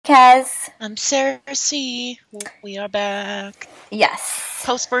Kaz. I'm Sarah C. We are back. Yes.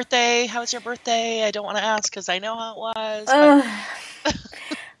 Post-birthday, how was your birthday? I don't want to ask because I know how it was. But...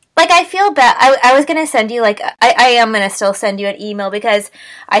 Like, I feel bad. I was going to send you, like, I am going to still send you an email because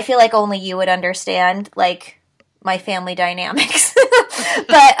I feel like only you would understand, like, my family dynamics. But,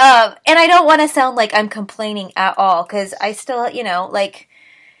 and I don't want to sound like I'm complaining at all because I still, you know, like,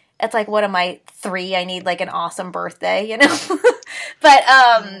 it's like, what am I, 3? I need, like, an awesome birthday, you know? But,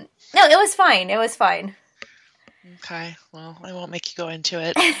 no, it was fine. It was fine. Okay, well, I won't make you go into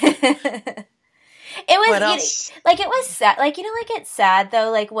it. It was, what else? Like, it was sad. Like, you know, like, it's sad,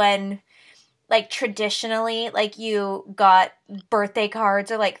 though, like, when, like, traditionally, like, you got birthday cards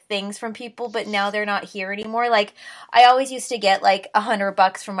or, like, things from people, but now they're not here anymore. Like, I always used to get, like,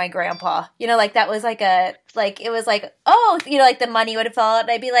 $100 from my grandpa. You know, like, that was, like, it was, like, oh, you know, like, the money would fall out,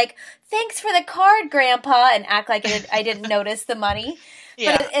 and I'd be like, thanks for the card, Grandpa, and act like I didn't notice the money.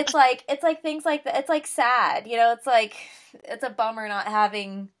 Yeah. But it's like things like that. It's, like, sad. You know, it's, like, it's a bummer not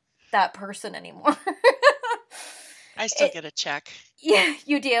having that person anymore. I still get a check. Yeah,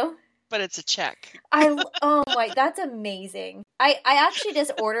 you do? But it's a check. Oh my, that's amazing. I actually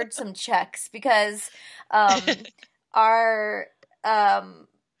just ordered some checks because our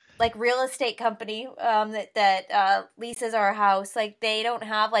like real estate company that leases our house, like they don't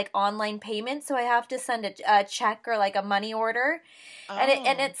have like online payments, so I have to send a check or like a money order. Oh.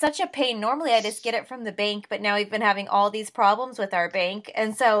 And it's such a pain. Normally I just get it from the bank, but now we've been having all these problems with our bank,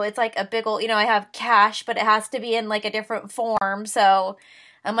 and so it's like a big old, you know, I have cash, but it has to be in like a different form, so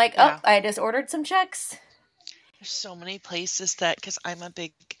I'm like, yeah. Oh, I just ordered some checks. There's so many places that, because I'm a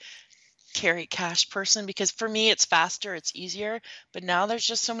big carry cash person, because for me it's faster, it's easier, but now there's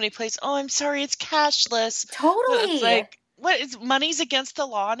just so many places. Oh, I'm sorry, it's cashless. Totally. It's like, what is money's against the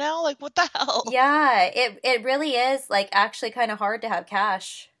law now? Like, what the hell? Yeah, it really is like actually kind of hard to have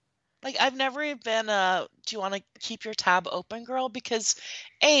cash. Like, I've never been a do you want to keep your tab open girl, because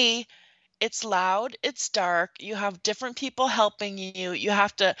it's loud, it's dark, you have different people helping you, I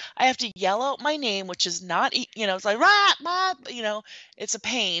have to yell out my name, which is not, you know, it's like, rah, rah, you know, it's a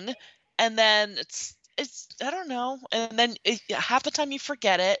pain, and then it's I don't know, and then half the time you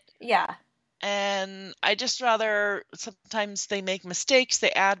forget it. Yeah. And I just rather, sometimes they make mistakes, they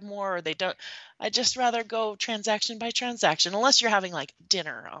add more, or they don't. I just rather go transaction by transaction, unless you're having, like,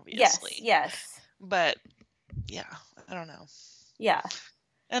 dinner, obviously. Yes. But, yeah, I don't know. Yeah.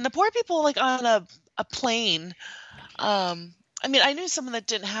 And the poor people, like, on a plane, I mean, I knew someone that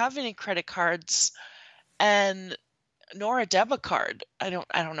didn't have any credit cards and nor a debit card. I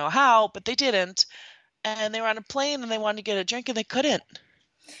don't know how, but they didn't. And they were on a plane and they wanted to get a drink and they couldn't.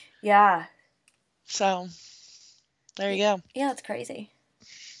 Yeah. So, there you go. Yeah, it's crazy.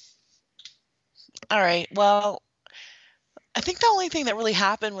 All right. Well, I think the only thing that really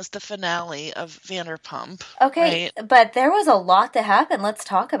happened was the finale of Vanderpump. Okay, right? But there was a lot that happened. Let's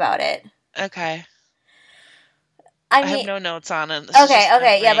talk about it. Okay. I have no notes on it.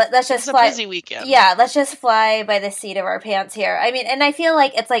 Okay, yeah, let's just fly. It's a busy weekend. Yeah, let's just fly by the seat of our pants here. I mean, and I feel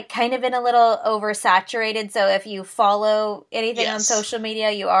like it's like kind of been a little oversaturated, so if you follow anything on social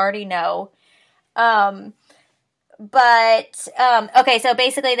media, you already know. But, okay, so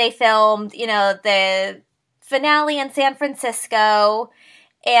basically they filmed, you know, the finale in San Francisco,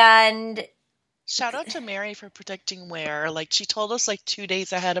 and shout out to Mary for predicting where. Like, she told us like 2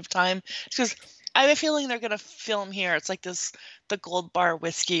 days ahead of time, because I have a feeling they're gonna film here. It's like the Gold Bar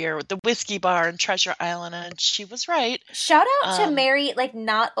whiskey, or the whiskey bar in Treasure Island, and she was right. Shout out to Mary, like,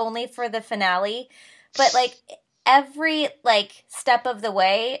 not only for the finale, but like every like step of the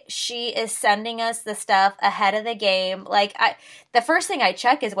way, she is sending us the stuff ahead of the game. Like, the first thing I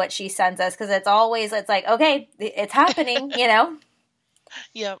check is what she sends us, because it's like, okay, it's happening, you know?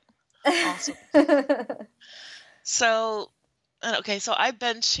 Yep. Awesome. So I've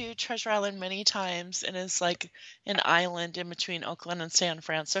been to Treasure Island many times, and it's like an island in between Oakland and San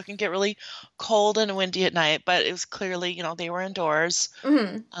Fran, so it can get really cold and windy at night, but it was clearly, you know, they were indoors.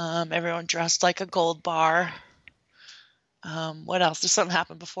 Mm-hmm. Everyone dressed like a gold bar. What else? Did something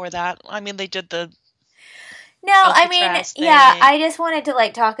happen before that? I mean, they did the Alcatraz thing. Yeah, I just wanted to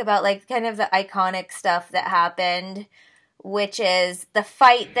like talk about like kind of the iconic stuff that happened, which is the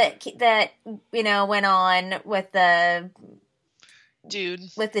fight that you know went on with the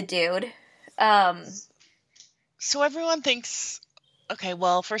dude. So everyone thinks, okay,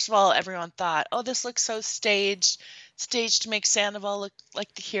 well, first of all, everyone thought, oh, this looks so staged to make Sandoval look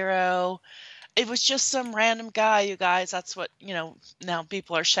like the hero. It was just some random guy, you guys. That's what, you know, now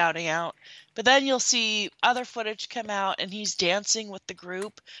people are shouting out. But then you'll see other footage come out, and he's dancing with the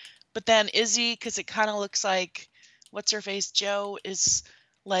group. But then Izzy, because it kind of looks like, what's her face, Joe, is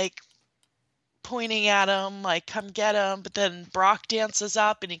like pointing at him, like come get him. But then Brock dances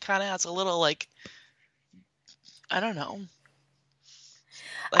up and he kind of has a little like, I don't know,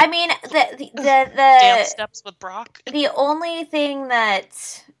 I like mean, dance steps with Brock. the only thing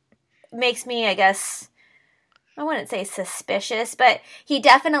that makes me, I guess, I wouldn't say suspicious, but he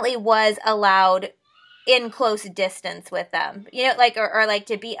definitely was allowed in close distance with them, you know, like, or like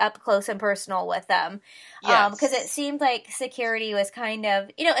to be up close and personal with them. Because it Yes. seemed like security was kind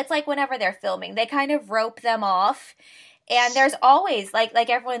of, you know, it's like whenever they're filming, they kind of rope them off. And there's always like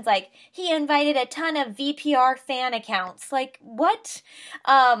everyone's like, he invited a ton of VPR fan accounts. Like, what?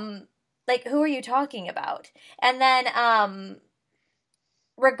 Like, who are you talking about? And then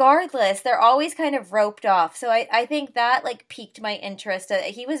regardless, they're always kind of roped off. So I think that like piqued my interest.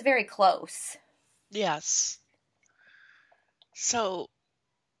 He was very close. Yes. So,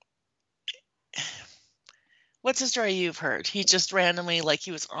 what's the story you've heard? He just randomly, like,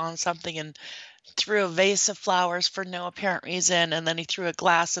 he was on something and threw a vase of flowers for no apparent reason, and then he threw a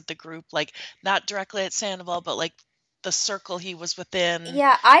glass at the group, like, not directly at Sandoval, but, like, the circle he was within.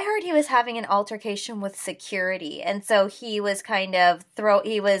 Yeah, I heard he was having an altercation with security, and so he was kind of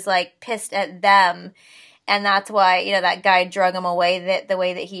he was like pissed at them, and that's why, you know, that guy drug him away the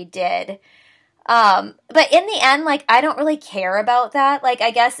way that he did. But in the end, like, I don't really care about that. Like,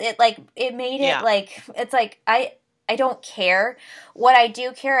 I guess it made it Yeah. like, it's like, I don't care. What I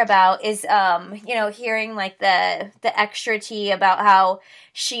do care about is, you know, hearing like the extra tea about how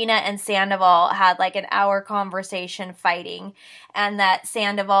Sheena and Sandoval had like an hour conversation fighting, and that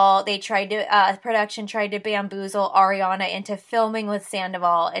Sandoval, production tried to bamboozle Ariana into filming with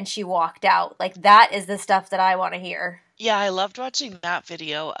Sandoval, and she walked out. Like, that is the stuff that I want to hear. Yeah, I loved watching that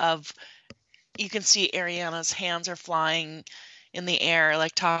video of, you can see Ariana's hands are flying in the air,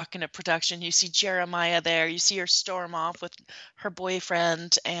 like talking to production. You see Jeremiah there. You see her storm off with her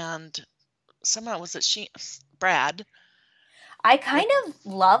boyfriend, and somehow was it Brad? I kind of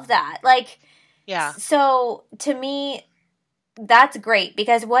love that. Like, Yeah. so to me, that's great,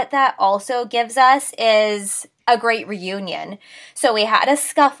 because what that also gives us is a great reunion. So we had a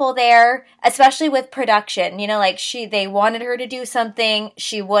scuffle there, especially with production. You know, like, they wanted her to do something,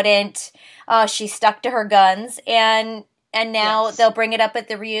 she wouldn't. She stuck to her guns, and now Yes. they'll bring it up at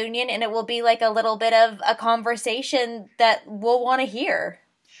the reunion, and it will be like a little bit of a conversation that we'll want to hear.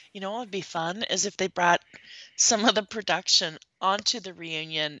 You know what would be fun is if they brought some of the production onto the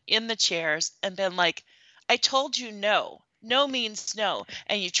reunion in the chairs and been like, I told you no. No means no.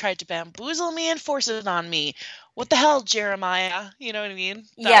 And you tried to bamboozle me and force it on me. What the hell, Jeremiah? You know what I mean?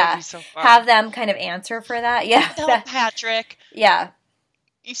 That would Yeah, be so have fun. them kind of answer for that. Yeah, What the hell, Patrick? yeah.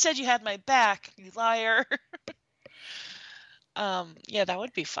 You said you had my back, you liar. Yeah, that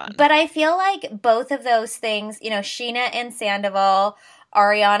would be fun. But I feel like both of those things, you know, Sheena and Sandoval,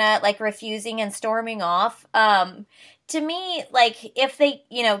 Ariana like refusing and storming off, to me, like, if they,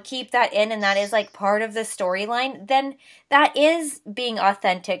 you know, keep that in and that is like part of the storyline, then that is being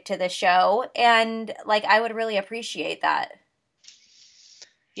authentic to the show, and like, I would really appreciate that.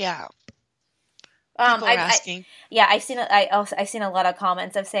 Yeah. People are asking. Yeah, I've seen a lot of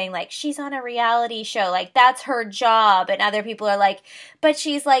comments of saying like, she's on a reality show, like that's her job, and other people are like, but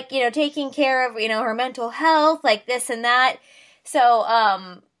she's like, you know, taking care of, you know, her mental health, like this and that. So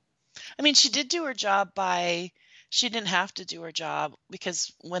I mean, she did do her job she didn't have to do her job,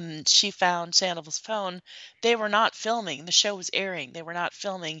 because when she found Sandoval's phone, they were not filming. The show was airing. They were not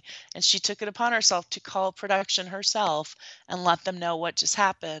filming. And she took it upon herself to call production herself and let them know what just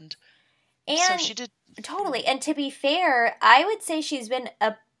happened. So and she did. totally, and to be fair, I would say she's been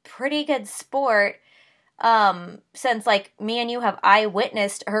a pretty good sport, since like me and you have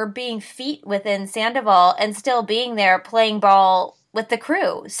eyewitnessed her being feet within Sandoval and still being there playing ball with the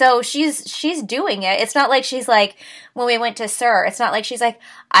crew. So she's doing it. It's not like she's like, when we went to Sir, it's not like she's like,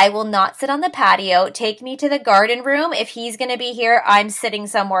 I will not sit on the patio, take me to the garden room. If he's going to be here, I'm sitting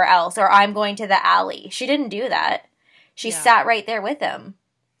somewhere else, or I'm going to the alley. She didn't do that. She Yeah. sat right there with him.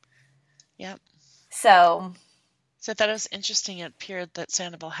 Yep. So So I thought it was interesting. It appeared that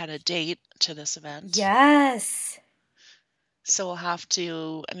Sandoval had a date to this event. yes. So we'll have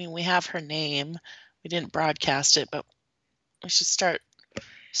to, I mean, we have her name. We didn't broadcast it, but we should start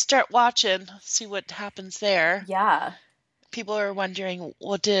watching, see what happens there. Yeah. People are wondering,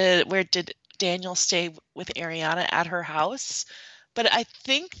 where did Daniel stay with Ariana, at her house? But I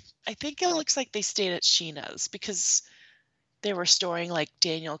think it looks like they stayed at Sheena's, because they were storing like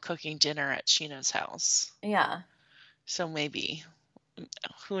Daniel cooking dinner at Sheena's house. Yeah. So maybe,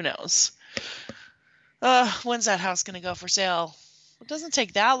 who knows? When's that house going to go for sale? It doesn't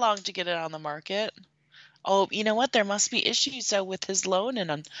take that long to get it on the market. Oh, you know what? There must be issues though with his loan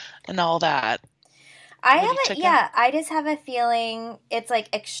and all that. I What he haven't, took out. yeah, I just have a feeling it's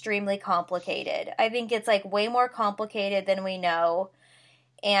like extremely complicated. I think it's like way more complicated than we know.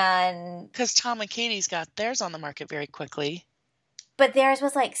 And, Because Tom and Katie's got theirs on the market very quickly. but theirs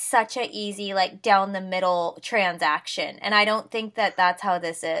was like such a easy, like down the middle transaction. And I don't think that that's how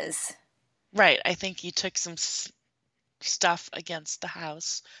this is. Right. I think he took some stuff against the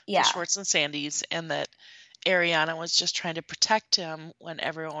house, the Yeah. Schwartz and Sandys, and that Ariana was just trying to protect him when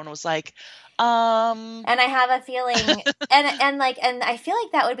everyone was like, And I have a feeling, and I feel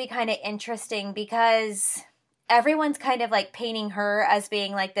like that would be kind of interesting because everyone's kind of like painting her as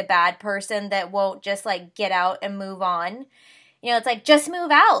being like the bad person that won't just like get out and move on. You know, it's like, just move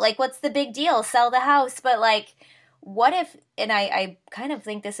out. Like, what's the big deal? Sell the house. But like, what if, and I kind of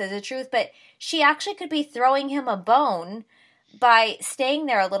think this is the truth, but she actually could be throwing him a bone by staying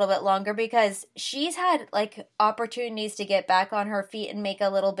there a little bit longer because she's had like opportunities to get back on her feet and make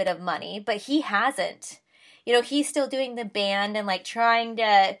a little bit of money, but he hasn't. You know, he's still doing the band and like trying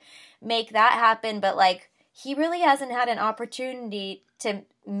to make that happen, but like he really hasn't had an opportunity to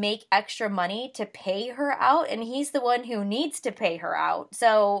make extra money to pay her out, and he's the one who needs to pay her out.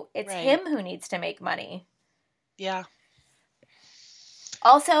 So it's right. him who needs to make money. Yeah.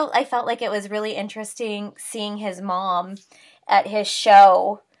 Also, I felt like it was really interesting seeing his mom at his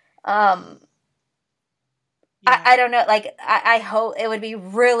show. Yeah. I don't know. Like, I hope it would be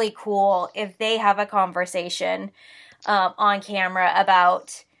really cool if they have a conversation on camera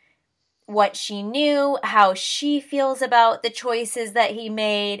about what she knew, how she feels about the choices that he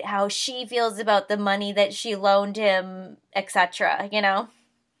made, how she feels about the money that she loaned him, etc. You know?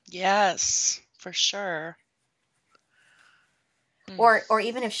 Yes, for sure. Or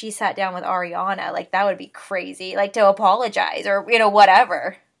even if she sat down with Ariana, like that would be crazy. Like to apologize or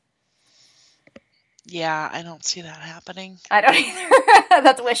whatever. Yeah, I don't see that happening. I don't either.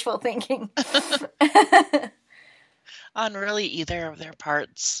 That's wishful thinking. On really either of their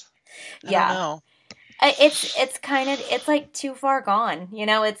parts. I Yeah. don't know. It's kind of, it's like too far gone. You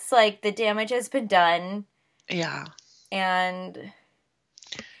know, it's like the damage has been done. Yeah. And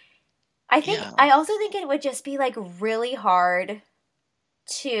I also think it would just be like really hard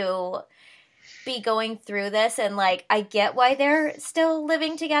to be going through this, and like I get why they're still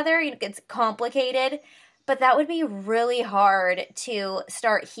living together. It's complicated, but that would be really hard to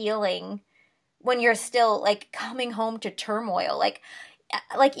start healing when you're still like coming home to turmoil. Like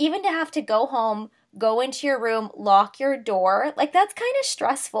even to have to go home, go into your room, lock your door, like that's kind of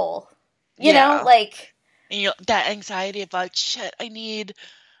stressful. You know, like, and that anxiety about shit, I need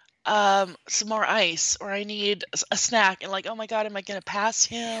some more ice, or I need a snack, and like, oh my god, am I gonna pass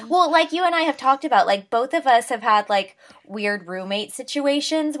him? Well, like you and I have talked about, like both of us have had like weird roommate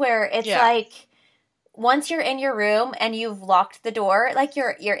situations where it's like once you're in your room and you've locked the door, like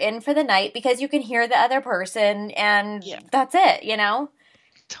you're in for the night because you can hear the other person, and that's it, you know?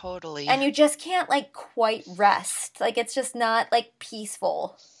 Totally. And you just can't like quite rest. Like it's just not like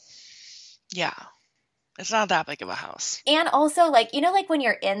peaceful. Yeah. It's not that big of a house. And also, like, you know, like when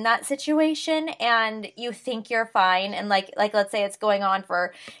you're in that situation and you think you're fine, and like let's say it's going on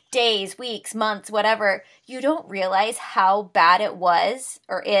for days, weeks, months, whatever, you don't realize how bad it was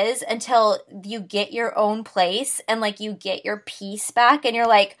or is until you get your own place and like you get your peace back, and you're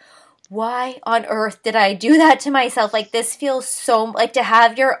like, why on earth did I do that to myself? Like, this feels so, like, to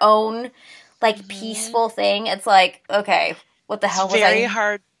have your own like peaceful thing. It's like, okay, what the hell was I? It's very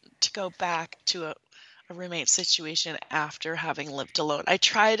hard to go back to a roommate situation after having lived alone. I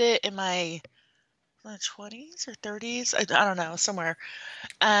tried it in my 20s or 30s. I don't know, somewhere.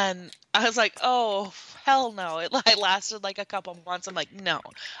 And I was like, oh, hell no. It lasted like a couple months. I'm like, no,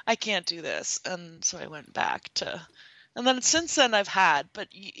 I can't do this. And so I went back to, and then since then I've had, but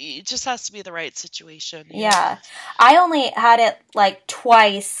it just has to be the right situation. Yeah. I only had it like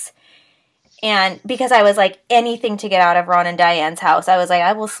twice. And because I was like, anything to get out of Ron and Diane's house, I was like,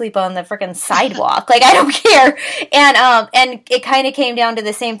 I will sleep on the freaking sidewalk. Like, I don't care. And it kind of came down to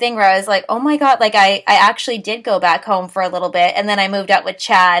the same thing where I was like, oh my God, like I actually did go back home for a little bit. And then I moved out with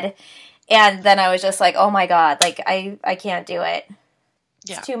Chad. And then I was just like, oh my God, like I can't do it.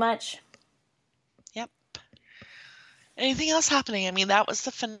 It's too much. Yep. Anything else happening? I mean, that was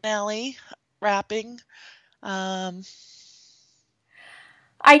the finale wrapping.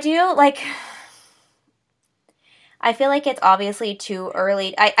 I do, like, I feel like it's obviously too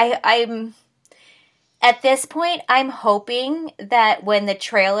early. I'm, at this point, I'm hoping that when the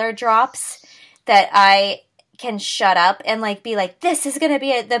trailer drops, that I can shut up and, like, be like, this is going to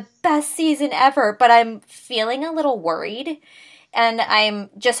be the best season ever. But I'm feeling a little worried. And I'm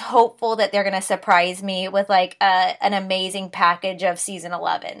just hopeful that they're going to surprise me with like an amazing package of season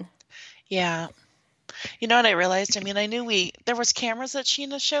 11. Yeah. You know what I realized? I mean, I knew there was cameras at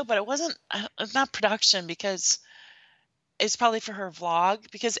Sheena's show, but it wasn't, it's not production because it's probably for her vlog.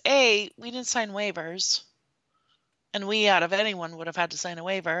 Because A, we didn't sign waivers, and we out of anyone would have had to sign a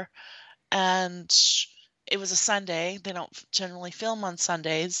waiver. And it was a Sunday. They don't generally film on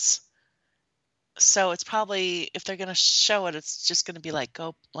Sundays. So it's probably, if they're going to show it, it's just going to be like,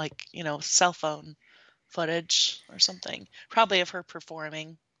 cell phone footage or something. Probably of her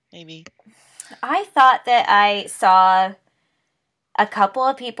performing, maybe. I thought that I saw a couple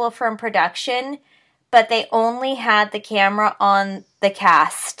of people from production, but they only had the camera on the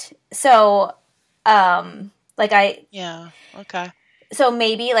cast. So, Yeah, okay. So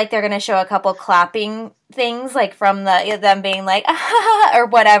maybe like they're going to show a couple clapping things like from them being like, ah, or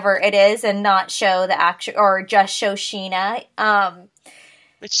whatever it is, and not show the action, or just show Sheena.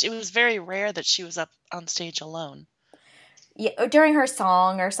 Which it was very rare that she was up on stage alone. Yeah, during her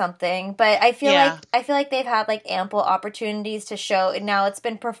song or something. But I feel like they've had like ample opportunities to show, and now it's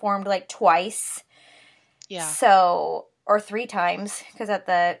been performed like twice. Yeah. So, or 3 times, because at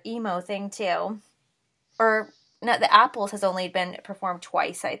the emo thing too. Or no, the Apples has only been performed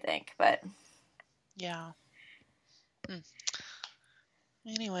twice, I think, but yeah.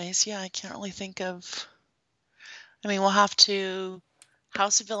 Anyways, yeah, I can't really think of. I mean, we'll have to.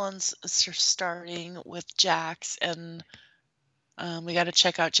 House of Villains is starting with Jax, and we got to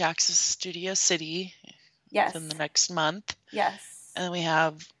check out Jax's Studio City. Yes. In the next month. Yes. And we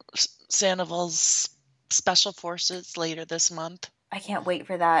have Sandoval's Special Forces later this month. I can't wait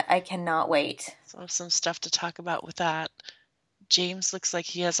for that. I cannot wait. So some stuff to talk about with that. James looks like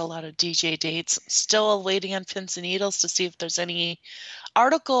he has a lot of DJ dates. Still waiting on Pins and Needles to see if there's any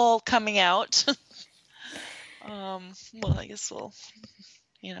article coming out. Well, I guess we'll,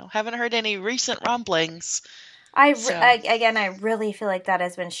 haven't heard any recent rumblings. I really feel like that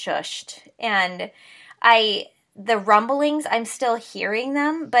has been shushed. And the rumblings, I'm still hearing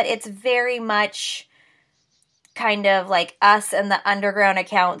them, but it's very much kind of like us and the underground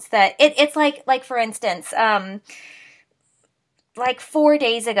accounts that it's like for instance, like 4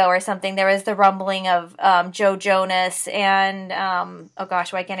 days ago or something, there was the rumbling of Joe Jonas and oh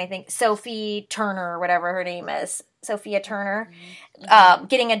gosh, why can't I think? Sophie Turner or whatever her name is, Sophia Turner,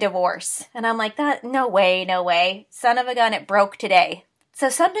 getting a divorce, and I'm like, that no way, son of a gun, it broke today. So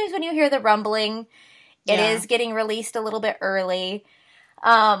sometimes when you hear the rumbling, it is getting released a little bit early.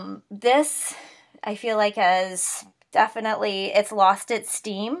 This, I feel like, has definitely, it's lost its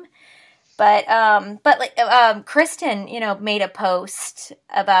steam. But Kristen, made a post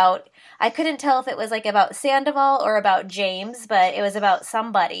about, I couldn't tell if it was like about Sandoval or about James, but it was about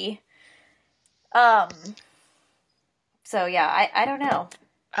somebody. So yeah, I don't know.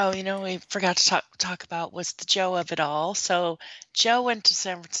 Oh, we forgot to talk about was the Joe of it all. So Joe went to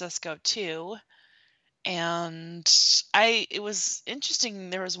San Francisco too. And it was interesting.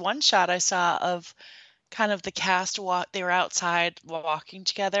 There was one shot I saw of kind of the cast they were outside walking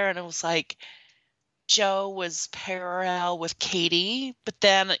together, and it was like Joe was parallel with Katie, but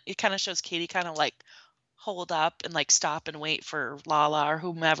then it kind of shows Katie kind of like hold up and like stop and wait for Lala or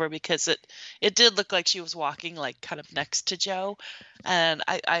whomever, because it did look like she was walking like kind of next to Joe. And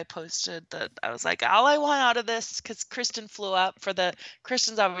I posted that I was like, all I want out of this, because Kristen flew up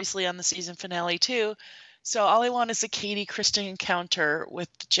Kristen's obviously on the season finale too. So all I want is a Katie Kristen encounter with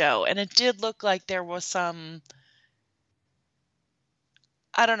Joe. And it did look like there was some,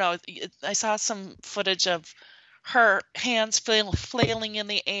 I don't know, I saw some footage of her hands flailing in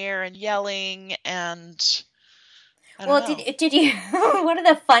the air and yelling, and did you one of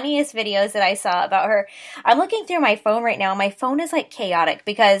the funniest videos that I saw about her, I'm looking through my phone right now. My phone is like chaotic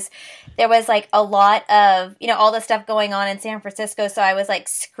because there was like a lot of all the stuff going on in San Francisco, so I was like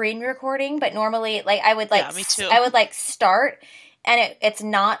screen recording, but normally like I would like me too. I would like start and it's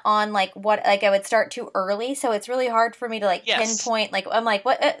not on like what, like I would start too early, so it's really hard for me to like pinpoint, like I'm like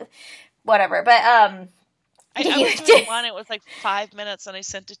what whatever, but I was doing one, it was like 5 minutes, and I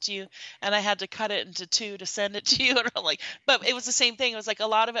sent it to you, and I had to cut it into 2 to send it to you, and I'm like, but it was the same thing. It was like a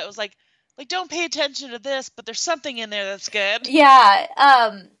lot of it was like don't pay attention to this, but there's something in there that's good. Yeah.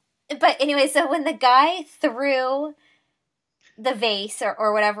 But anyway, so when the guy threw the vase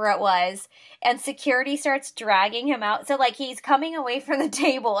or whatever it was, and security starts dragging him out, so like he's coming away from the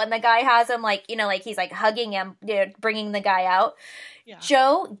table, and the guy has him like like he's like hugging him, bringing the guy out. Yeah.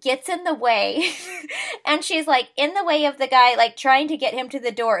 Joe gets in the way and she's like in the way of the guy, like trying to get him to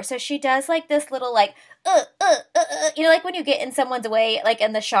the door. So she does like this little like like when you get in someone's way, like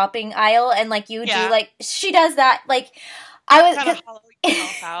in the shopping aisle, and like you do, like she does that. Like I was kind of hollow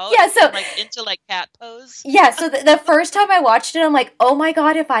yourself out. yeah, so and, like into like cat pose. yeah, so the first time I watched it, I'm like, oh my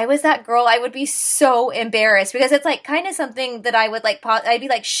god, if I was that girl, I would be so embarrassed because it's like kind of something that I would like. I'd be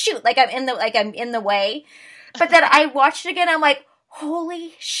like, shoot, like I'm in the way. But then I watched it again, I'm like,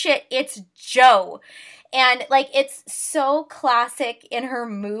 holy shit, it's Joe, and like it's so classic in her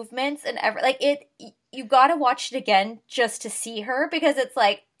movements and like it. You gotta watch it again just to see her because it's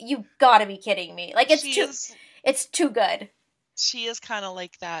like you gotta be kidding me. Like it's too good. She is kind of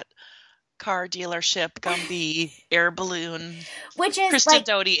like that car dealership Gumby air balloon, Which is Kristen like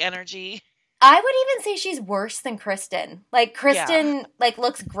Doty energy. I would even say she's worse than Kristen. Like Kristen, Yeah. like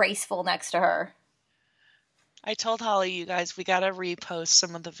looks graceful next to her. I told Holly, you guys, we gotta repost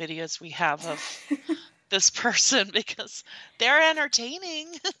some of the videos we have of this person because they're entertaining.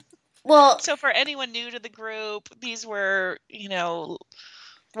 Well, So for anyone new to the group, these were,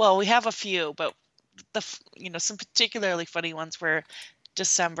 well, we have a few, but some particularly funny ones were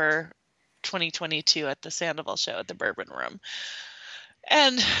December 2022 at the Sandoval show at the Bourbon Room.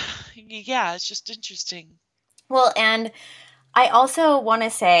 And yeah, it's just interesting. well, and I also want to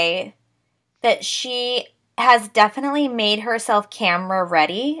say that she has definitely made herself camera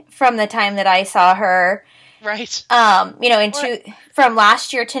ready from the time that I saw her. Right. From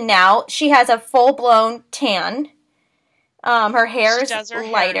last year to now, she has a full-blown tan. Her hair is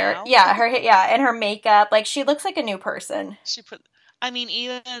lighter. And her makeup, like she looks like a new person.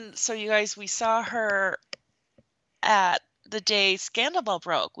 Even so, you guys, we saw her at the day Scandal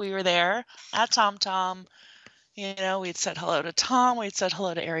broke. We were there at Tom Tom. We'd said hello to Tom. We'd said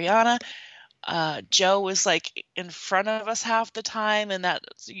hello to Ariana. Joe was like in front of us half the time, and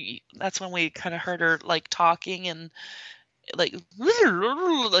that's when we kind of heard her like talking and like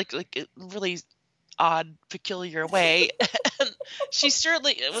really odd, peculiar way. And she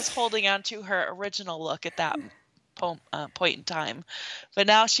certainly was holding on to her original look at that point in time, but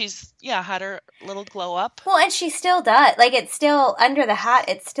now she's had her little glow up. Well, and she still does. Like it's still under the hat.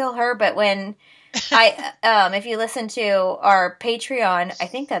 It's still her. But when if you listen to our Patreon, I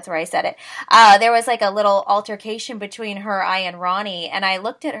think that's where I said it. There was like a little altercation between her, and Ronnie, and I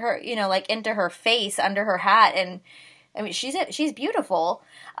looked at her, like into her face under her hat, and I mean she's beautiful.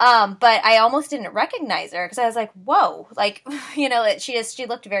 But I almost didn't recognize her because I was like, whoa, like she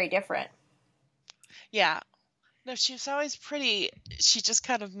looked very different. Yeah. No, she was always pretty. She just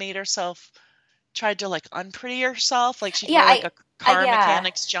kind of made herself, tried to like unpretty herself. Like she'd wear like a car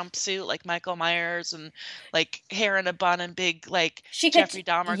mechanic's jumpsuit like Michael Myers and like hair in a bun and big like Jeffrey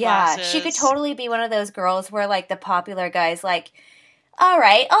Dahmer glasses. She could totally be one of those girls where like the popular guy's like, all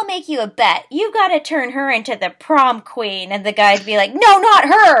right, I'll make you a bet. You got to turn her into the prom queen. And the guy'd be like, no, not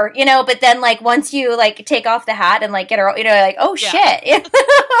her. But then like once you like take off the hat and like get her, like, oh shit.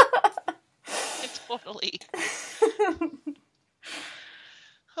 Totally.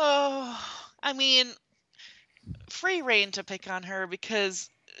 Oh, I mean, free reign to pick on her because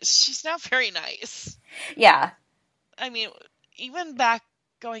she's not very nice. Yeah. I mean, even back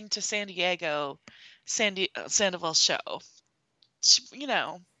going to San Diego, Sandoval's show,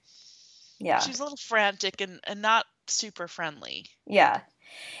 yeah, she's a little frantic and not super friendly. Yeah.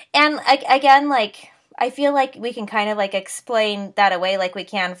 And again, like, I feel like we can kind of like explain that away like we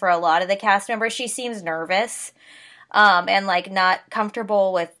can for a lot of the cast members. She seems nervous, and like not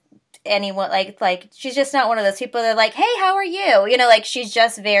comfortable with anyone. Like she's just not one of those people that are like, hey, how are you? Like she's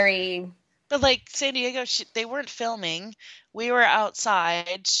just very. But like San Diego, they weren't filming. We were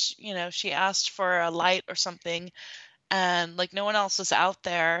outside. She asked for a light or something, and like no one else was out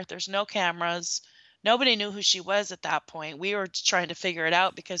there. There's no cameras. Nobody knew who she was at that point. We were trying to figure it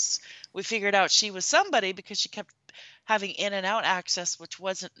out because we figured out she was somebody because she kept having in and out access, which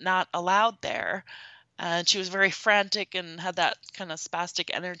wasn't not allowed there. And she was very frantic and had that kind of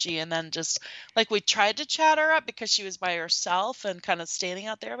spastic energy. And then just like we tried to chat her up because she was by herself and kind of standing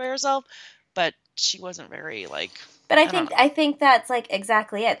out there by herself, but she wasn't very like. But I think that's like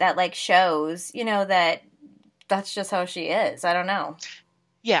exactly it. That like shows, that that's just how she is. I don't know.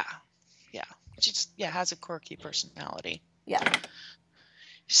 Yeah. She just, has a quirky personality. Yeah.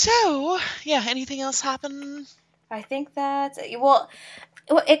 So, anything else happen? I think that's, well,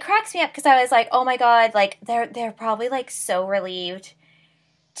 it cracks me up because I was like, oh my God, like, they're probably, like, so relieved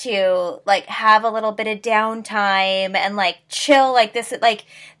to, like, have a little bit of downtime and, like, chill, like, this, like,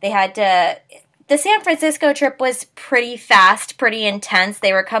 they had to, the San Francisco trip was pretty fast, pretty intense.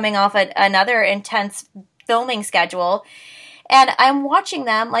 They were coming off another intense filming schedule. And I'm watching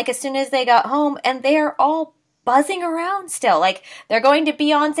them, like, as soon as they got home, and they are all buzzing around still. Like, they're going to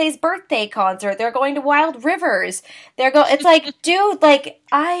Beyonce's birthday concert. They're going to Wild Rivers. It's like, dude, like,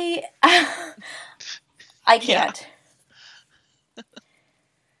 I can't.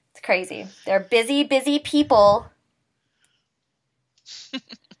 It's crazy. They're busy, busy people.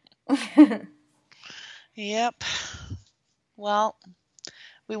 Yep. Well,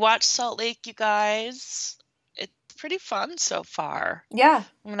 we watched Salt Lake, you guys. It's pretty fun so far. Yeah.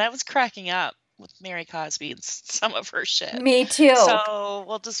 I mean, I was cracking up with Mary Cosby and some of her shit. Me too. So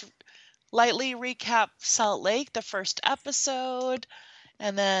we'll just lightly recap Salt Lake, the first episode,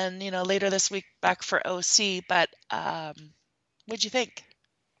 and then, later this week back for OC. But what'd you think?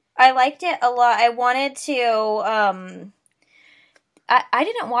 I liked it a lot. I wanted to I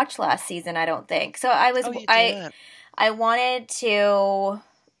didn't watch last season, I don't think. So I wanted to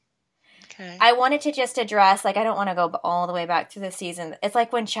Okay. I wanted to just address, like, I don't want to go all the way back through the season. It's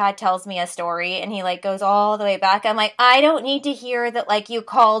like when Chad tells me a story and he, like, goes all the way back. I'm like, I don't need to hear that, like, you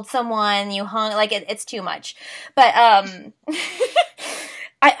called someone, you hung, like, it's too much. But,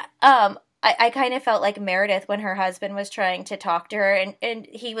 I kind of felt like Meredith when her husband was trying to talk to her and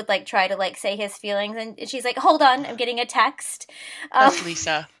he would, like, try to, like, say his feelings. And she's like, hold on, I'm getting a text. That's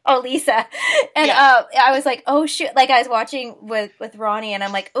Lisa. Oh, Lisa. And Yeah. I was like, oh, shoot. Like, I was watching with Ronnie, and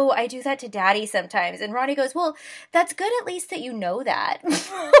I'm like, oh, I do that to Daddy sometimes. And Ronnie goes, well, that's good at least that you know that.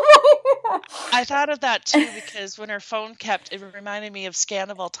 I thought of that, too, because when her phone it reminded me of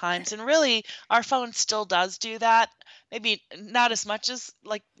Scandival times. And really, our phone still does do that. Maybe not as much as,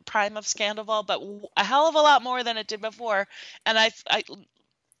 like, Prime of Scandival, but a hell of a lot more than it did before. And I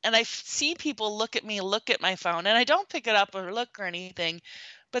see people look at my phone, and I don't pick it up or look or anything,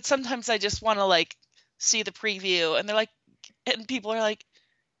 but sometimes I just want to, like, see the preview, and and people are like,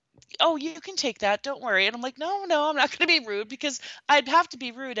 oh, you can take that, don't worry. And I'm like, no, I'm not going to be rude, because I'd have to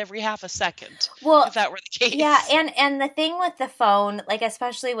be rude every half a second if that were the case. Yeah, and the thing with the phone, like,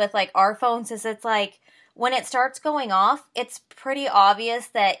 especially with, like, our phones, is it's like, when it starts going off, it's pretty obvious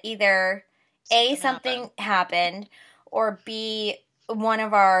that either something happened, or B, one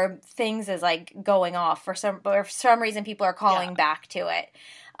of our things is, like, going off for some reason. People are calling back to it.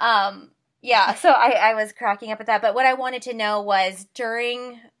 Yeah, so I was cracking up at that. But what I wanted to know was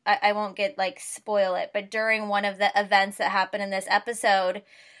during, I won't spoil it, but during one of the events that happened in this episode,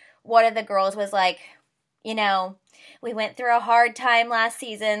 one of the girls was like, we went through a hard time last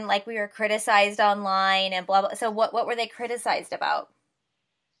season, like, we were criticized online and blah, blah. So what were they criticized about?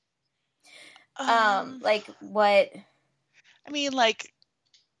 Like, what? I mean, like,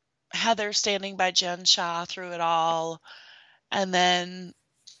 Heather standing by Jen Shaw through it all, and then...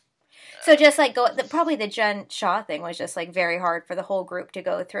 So just, like, probably the Jen Shaw thing was just, like, very hard for the whole group to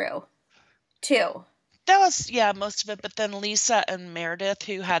go through, too. That was, most of it. But then Lisa and Meredith,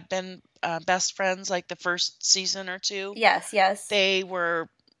 who had been best friends, like, the first season or two. Yes. They were,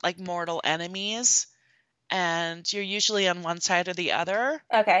 like, mortal enemies. And you're usually on one side or the other.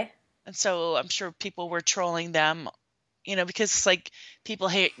 Okay. And so I'm sure people were trolling them, because, like, people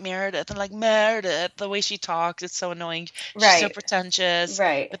hate Meredith. And, like, Meredith, the way she talks, it's so annoying. She's so pretentious.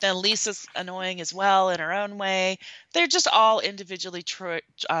 Right. But then Lisa's annoying as well in her own way. They're just all individually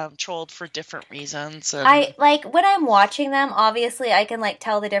trolled for different reasons. And... I, like, when I'm watching them, obviously I can, like,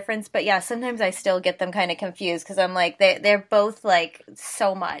 tell the difference. But, yeah, sometimes I still get them kind of confused because I'm like, they're both, like,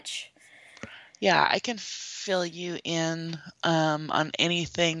 so much. Yeah, I can fill you in on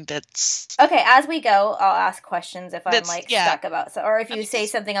anything that's... Okay, as we go, I'll ask questions if I'm, like, stuck about... or if you say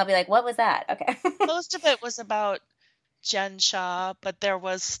something, I'll be like, what was that? Okay. Most of it was about Jen Shaw, but there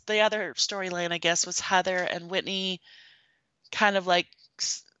was... The other storyline, I guess, was Heather and Whitney kind of, like,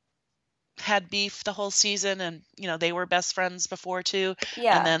 had beef the whole season, and, they were best friends before, too.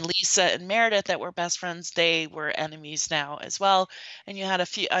 Yeah. And then Lisa and Meredith that were best friends, they were enemies now as well. And you had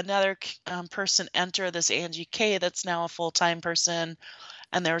another person enter, this Angie K, that's now a full-time person,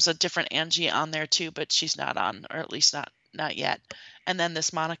 and there was a different Angie on there too, but she's not on, or at least not yet. And then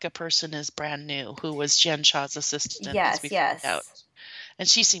this Monica person is brand new, who was Jen Shaw's assistant. Yes. Out. And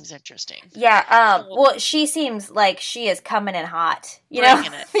she seems interesting. Yeah. Well, she seems like she is coming in hot. You know?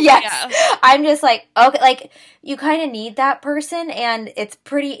 It. Yes. Yeah. I'm just like, okay, like, you kind of need that person, and it's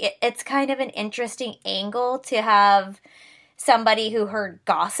kind of an interesting angle to have somebody who heard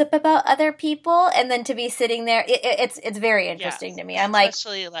gossip about other people, and then to be sitting there. It's very interesting to me. I'm like,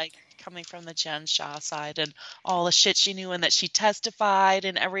 especially, like, coming from the Jen Shaw side and all the shit she knew and that she testified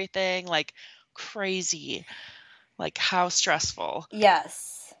and everything, like, crazy. Like, how stressful.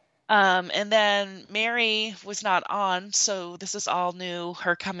 Yes. And then Mary was not on, so this is all new,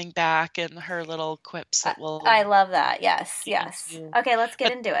 her coming back and her little quips that will... I love that. Yes. Okay, let's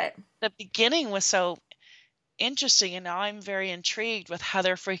get into it. The beginning was so interesting, and now I'm very intrigued with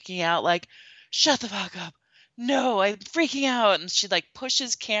Heather freaking out, like, shut the fuck up. No, I'm freaking out. And she, like,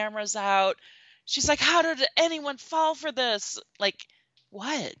 pushes cameras out. She's like, how did anyone fall for this? Like,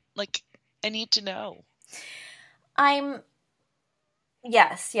 what? Like, I need to know.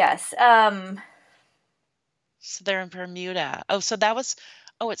 Yes. So they're in Bermuda. Oh, so that was,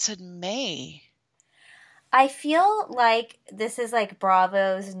 it said May. I feel like this is like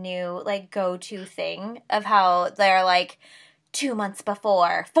Bravo's new like go-to thing of how they're like 2 months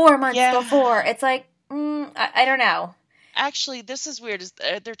before, 4 months Yeah. before. It's like, I don't know. Actually, this is weird.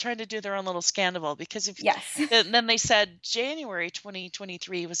 They're trying to do their own little scandal because if Yes. then they said January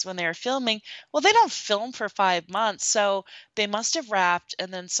 2023 was when they were filming. Well, they don't film for 5 months, so they must have wrapped,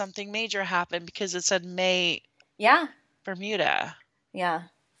 and then something major happened because it said May, Yeah. Bermuda. Yeah.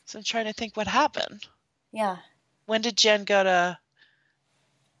 So I'm trying to think what happened. Yeah. When did Jen go to?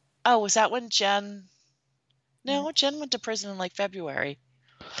 Oh, was that when Jen? No, Jen went to prison in like February.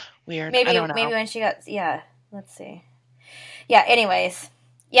 Weird. I don't Maybe know. when she got, yeah. Let's see. Yeah, anyways.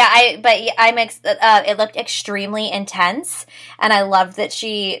 Yeah, I mixed it looked extremely intense, and I loved that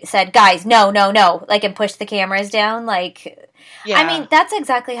she said, "Guys, no," like, and pushed the cameras down. Like, I Yeah. mean, that's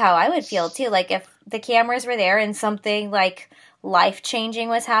exactly how I would feel too. Like, if the cameras were there and something like life-changing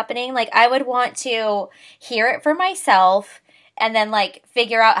was happening, like, I would want to hear it for myself and then like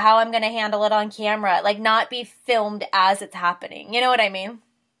figure out how I'm going to handle it on camera, like not be filmed as it's happening. You know what I mean?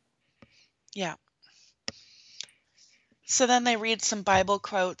 Yeah. So then they read some Bible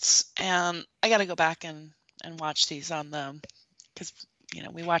quotes, and I got to go back and watch these on them because,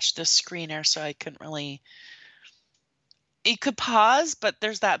 we watched the screener, so I couldn't really. You could pause, but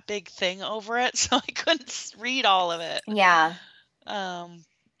there's that big thing over it, so I couldn't read all of it. Yeah. Um,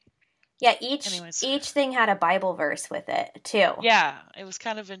 Yeah, anyways, each thing had a Bible verse with it, too. yeah, it was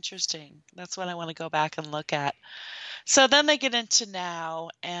kind of interesting. That's what I want to go back and look at. So then they get into now,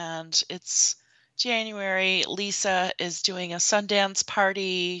 and it's January. Lisa is doing a Sundance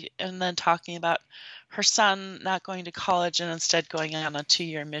party and then talking about her son not going to college and instead going on a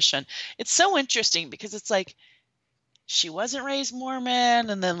 2-year mission. It's so interesting because it's like she wasn't raised Mormon,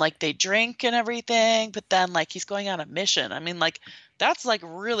 and then like they drink and everything, but then like he's going on a mission. I mean, like that's like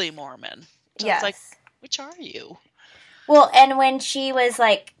really Mormon. So it's like, Yes. which are you? Well, and when she was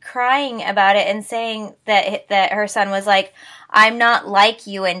like crying about it and saying that her son was like, "I'm not like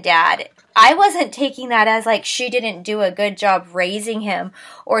you and Dad," I wasn't taking that as like she didn't do a good job raising him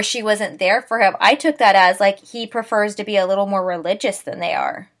or she wasn't there for him. I took that as like he prefers to be a little more religious than they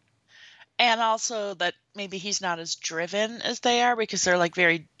are. And also that maybe he's not as driven as they are because they're like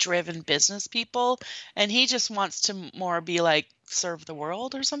very driven business people, and he just wants to more be like serve the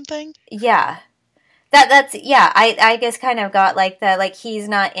world or something. Yeah. That's yeah, I guess kind of got like that, like he's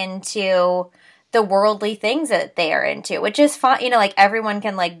not into the worldly things that they are into, which is fine, like everyone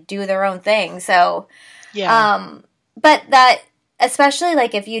can like do their own thing. So, Yeah. but that, especially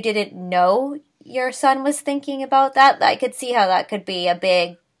like if you didn't know your son was thinking about that, I could see how that could be a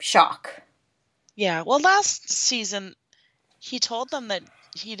big shock. Yeah. Well, last season he told them that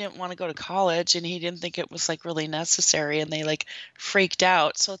he didn't want to go to college and he didn't think it was like really necessary, and they like freaked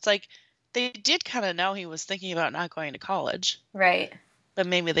out. So it's like they did kind of know he was thinking about not going to college, Right. but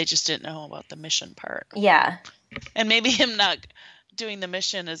maybe they just didn't know about the mission part. Yeah. And maybe him not doing the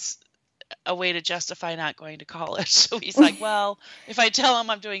mission is a way to justify not going to college. So he's like, well, if I tell him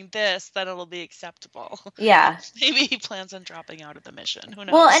I'm doing this, then it'll be acceptable. Yeah. Maybe he plans on dropping out of the mission. Who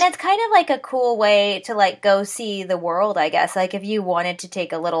knows? Well, and it's kind of like a cool way to like go see the world, I guess. Like if you wanted to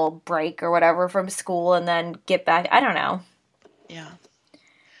take a little break or whatever from school and then get back, I don't know. Yeah.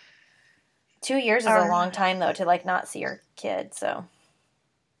 2 years is a long time though to like not see your kid, so.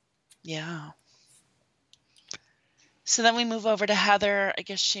 Yeah. So then we move over to Heather. I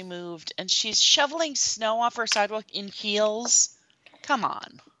guess she moved, and she's shoveling snow off her sidewalk in heels. Come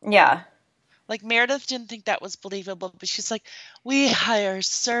on. Yeah. Like, Meredith didn't think that was believable, but she's like, we hire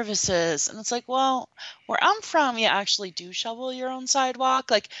services. And it's like, well, where I'm from, you actually do shovel your own sidewalk.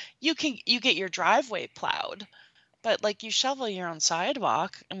 Like, you get your driveway plowed, but like you shovel your own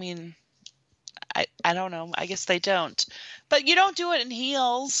sidewalk. I mean, I don't know. I guess they don't. But you don't do it in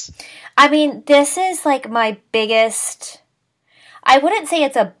heels. I mean, this is like my biggest, I wouldn't say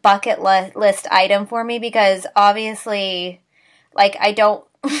it's a bucket list item for me because obviously, like, I don't,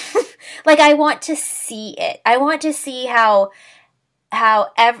 like, I want to see it. I want to see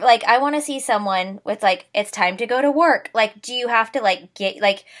like, I want to see someone with, like, it's time to go to work. Like, do you have to, like,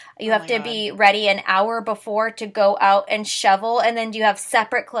 you have to be ready an hour before to go out and shovel? And then do you have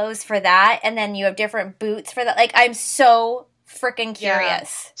separate clothes for that? And then you have different boots for that? Like, I'm so freaking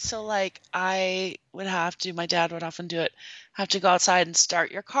curious. Yeah. So, like, my dad would often do it, have to go outside and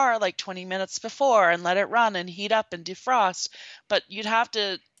start your car, like, 20 minutes before and let it run and heat up and defrost. But you'd have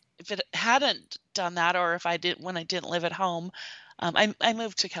to, if it hadn't done that, or when I didn't live at home, I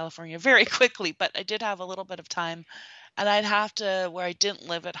moved to California very quickly, but I did have a little bit of time, and I'd have to, where I didn't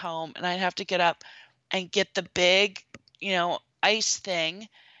live at home, and I'd have to get up and get the big, ice thing,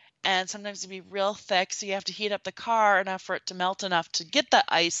 and sometimes it'd be real thick, so you have to heat up the car enough for it to melt enough to get the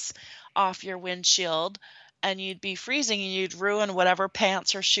ice off your windshield, and you'd be freezing and you'd ruin whatever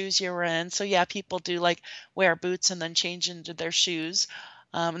pants or shoes you were in. So yeah, people do like wear boots and then change into their shoes.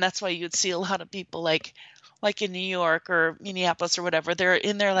 And that's why you'd see a lot of people like in New York or Minneapolis or whatever, they're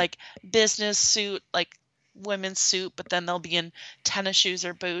in their like business suit, like women's suit, but then they'll be in tennis shoes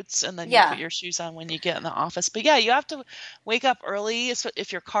or boots, and then you put your shoes on when you get in the office. But yeah, you have to wake up early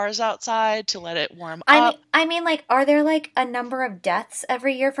if your car's outside to let it warm up. I mean, like, are there like a number of deaths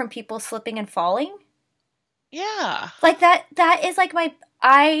every year from people slipping and falling? Yeah. Like that is like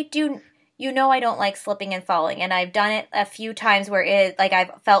I don't like slipping and falling, and I've done it a few times where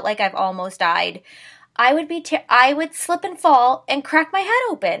I've felt like I've almost died. I would slip and fall and crack my head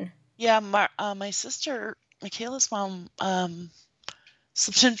open. Yeah, my sister, Michaela's mom,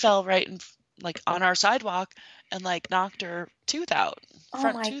 slipped and fell right in, like, on our sidewalk and, like, knocked her tooth out,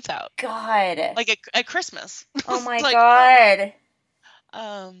 front tooth out. Oh, my God. Like, at Christmas. Oh, my like, God.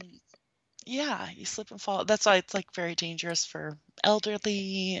 Yeah, you slip and fall. That's why it's, like, very dangerous for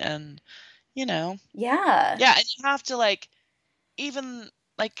elderly and, Yeah. Yeah, and you have to, like, even,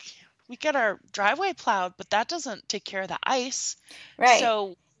 like, we get our driveway plowed, but that doesn't take care of the ice. Right.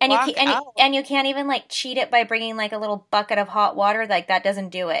 So and you can't even like cheat it by bringing like a little bucket of hot water. Like that doesn't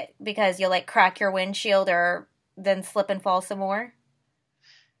do it, because you'll like crack your windshield or then slip and fall some more.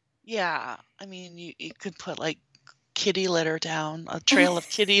 Yeah, I mean you could put like kitty litter down, a trail of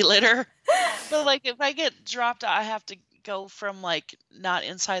kitty litter. But like if I get dropped, I have to go from like not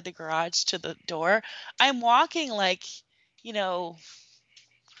inside the garage to the door. I'm walking like,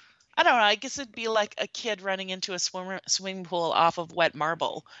 I don't know, I guess it'd be like a kid running into a swimming pool off of wet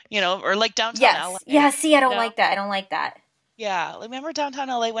marble, or like downtown LA. Yeah, see, I don't like that. I don't like that. Yeah, remember downtown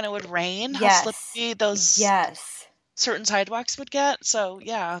LA when it would rain? Yes. How slippy those certain sidewalks would get? So,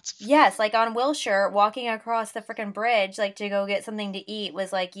 yeah. Yes, like on Wilshire, walking across the freaking bridge, like to go get something to eat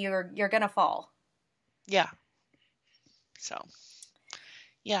was like you're gonna fall. Yeah. So,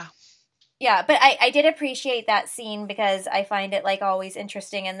 yeah. Yeah, but I did appreciate that scene because I find it like always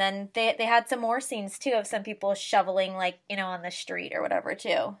interesting. And then they had some more scenes too of some people shoveling like, on the street or whatever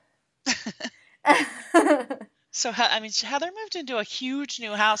too. So, I mean, Heather moved into a huge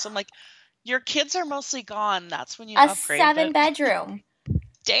new house. I'm like, your kids are mostly gone. That's when you upgrade. A 7-bedroom.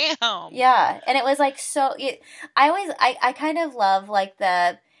 Damn. Yeah, and it was like so. I kind of love like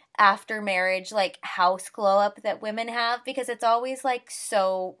the after marriage like house glow up that women have, because it's always like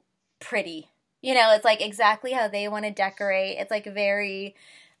so pretty. It's like exactly how they want to decorate. It's like very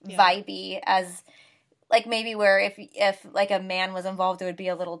vibey, as like maybe where if like a man was involved, it would be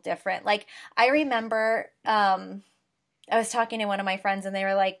a little different. Like I remember I was talking to one of my friends, and they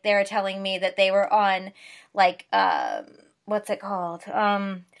were telling me that they were on like what's it called?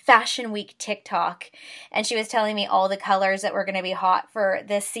 Fashion Week TikTok, and she was telling me all the colors that were going to be hot for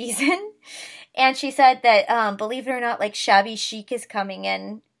this season. And she said that believe it or not, like shabby chic is coming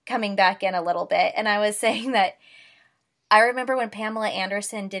back in a little bit. And I was saying that I remember when Pamela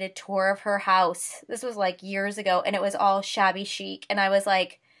Anderson did a tour of her house. This was like years ago, and it was all shabby chic. And I was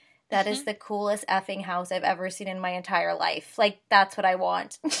like, that is the coolest effing house I've ever seen in my entire life. Like, that's what I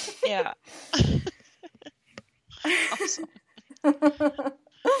want. Yeah. Awesome.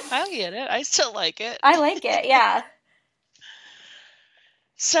 I get it. I still like it. I like it, yeah.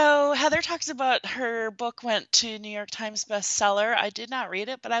 So Heather talks about her book went to New York Times bestseller. I did not read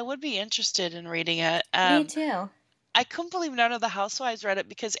it, but I would be interested in reading it. Me too. I couldn't believe none of the housewives read it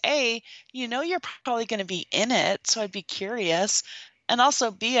because A, you're probably going to be in it, so I'd be curious. And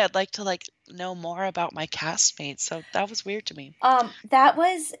also B, I'd like to know more about my castmates. So that was weird to me. That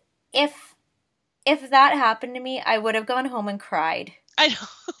was if that happened to me, I would have gone home and cried. I know.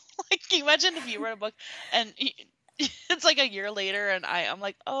 Can you imagine if you wrote a book and it's like a year later and I'm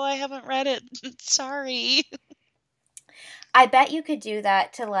like, oh, I haven't read it. Sorry. I bet you could do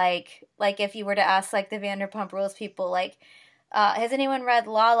that to like if you were to ask like the Vanderpump Rules people, like, has anyone read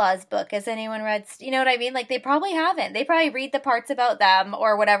Lala's book? Has anyone read, you know what I mean? Like they probably haven't. They probably read the parts about them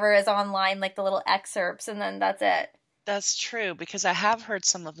or whatever is online, like the little excerpts, and then that's it. That's true, because I have heard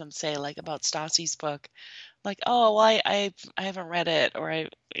some of them say like about Stassi's book, like, oh, well, I haven't read it, or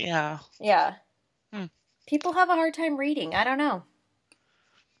yeah. Yeah. People have a hard time reading. I don't know.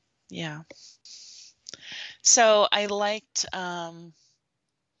 Yeah. So I liked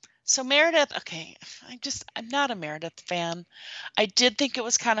So Meredith, okay, I'm not a Meredith fan. I did think it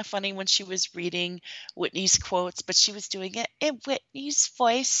was kind of funny when she was reading Whitney's quotes, but she was doing it in Whitney's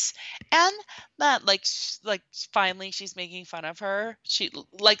voice, and that like finally she's making fun of her. She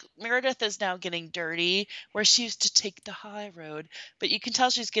like Meredith is now getting dirty, where she used to take the high road, but you can tell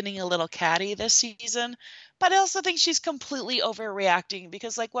she's getting a little catty this season. But I also think she's completely overreacting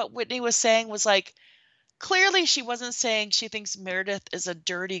because like what Whitney was saying was like clearly she wasn't saying she thinks Meredith is a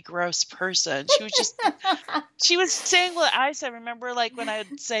dirty, gross person. She was saying what I said. Remember, like when I'd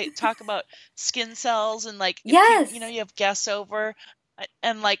talk about skin cells and like if Yes. you have guests over,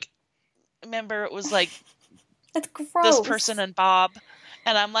 and like remember it was like That's gross. this person and Bob,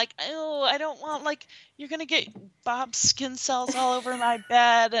 and I'm like, oh, I don't want like you're gonna get Bob's skin cells all over my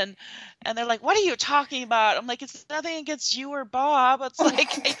bed, and they're like, what are you talking about? I'm like, it's nothing against you or Bob. It's like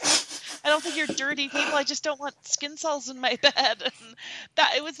I don't think you're dirty people. I just don't want skin cells in my bed. And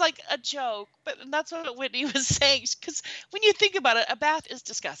that it was like a joke, but that's what Whitney was saying. Because when you think about it, a bath is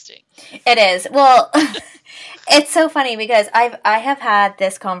disgusting. It is. Well, it's so funny because I have had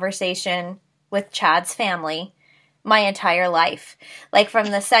this conversation with Chad's family my entire life. Like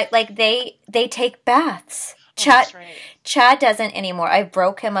from the site, like they take baths. That's right. Chad doesn't anymore. I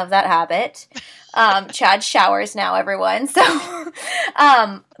broke him of that habit. Chad showers now, everyone. So,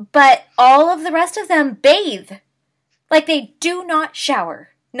 but all of the rest of them bathe. Like they do not shower.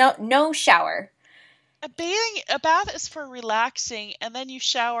 No shower. A bath is for relaxing, and then you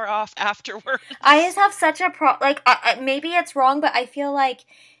shower off afterwards. I just have such a like maybe it's wrong, but I feel like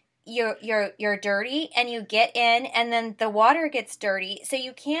you're dirty and you get in and then the water gets dirty, so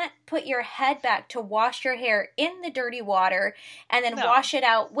you can't put your head back to wash your hair in the dirty water and then wash it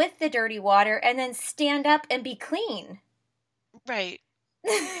out with the dirty water and then stand up and be clean. Right.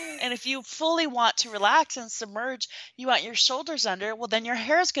 And if you fully want to relax and submerge, you want your shoulders under, well then your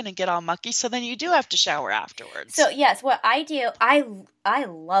hair is going to get all mucky, so then you do have to shower afterwards. So yes, what I do, I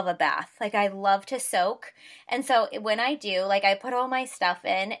love a bath. Like I love to soak. And so when I do, like I put all my stuff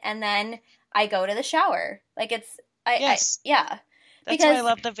in and then I go to the shower. Like it's yeah. That's why I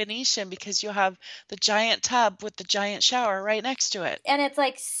love the Venetian, because you have the giant tub with the giant shower right next to it. And it's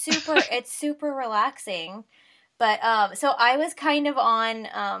like it's super relaxing. But, so I was kind of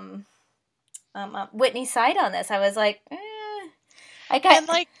on, Whitney's side on this. I was like, And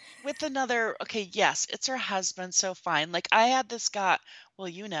like with another, okay, yes, it's her husband, so fine. Like I had this guy, well,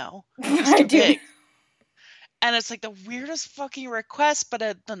 Mr. Big. And it's like the weirdest fucking request,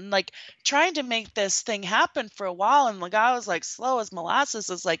 but then like trying to make this thing happen for a while. And the guy was like slow as molasses,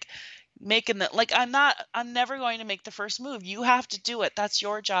 is like making the, like, I'm never going to make the first move. You have to do it. That's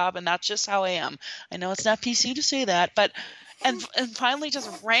your job. And that's just how I am. I know it's not PC to say that, but, and finally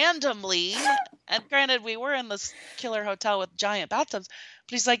just randomly, and granted we were in this killer hotel with giant bathtubs,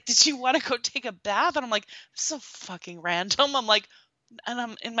 but he's like, did you want to go take a bath? And I'm like, so fucking random. I'm like, and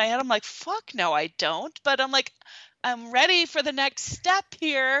I'm in my head, I'm like, fuck no, I don't. But I'm like, I'm ready for the next step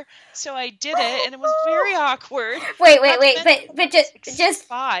here. So I did it, and it was very awkward. Wait, but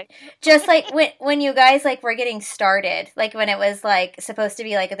just like when you guys like were getting started, like when it was like supposed to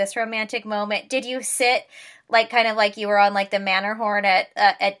be like this romantic moment, did you sit like kind of like you were on like the Matterhorn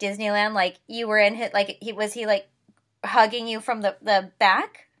at Disneyland, like you were in his, like was he like hugging you from the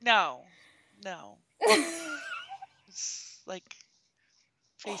back? No. It's like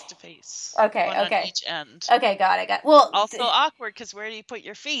face to face. Okay. On each end. Okay, got it. Well, also awkward because where do you put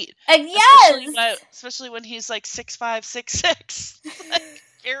your feet? Yes. Especially when he's like 6'5", 6'6". Like,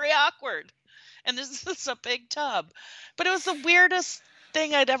 very awkward. And this is a big tub, but it was the weirdest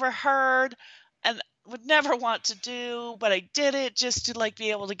thing I'd ever heard, and would never want to do. But I did it just to like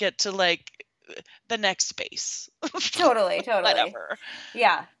be able to get to like the next space. Totally. Whatever.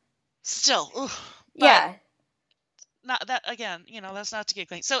 Yeah. Still. Yeah. Not that, again, that's not to get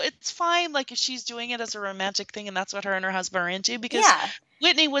clean. So it's fine, like, if she's doing it as a romantic thing and that's what her and her husband are into, because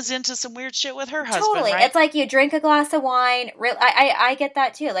Whitney was into some weird shit with her husband, totally. right? It's like you drink a glass of wine. I get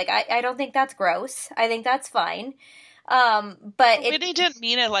that too. Like, I don't think that's gross. I think that's fine. But Whitney didn't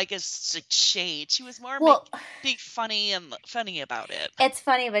mean it like as like shade. She was more being funny about it. It's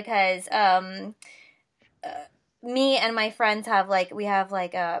funny because, me and my friends have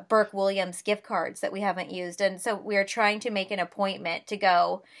Burke Williams gift cards that we haven't used, and so we're trying to make an appointment to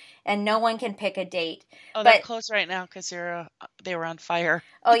go, and no one can pick a date. Oh, they're closed right now because they were on fire.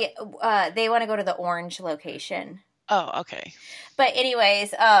 Oh yeah, they want to go to the orange location. Oh, okay. But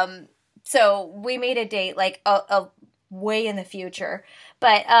anyways, so we made a date like a way in the future,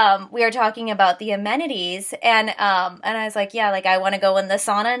 but we were talking about the amenities, and I was like, yeah, like I want to go in the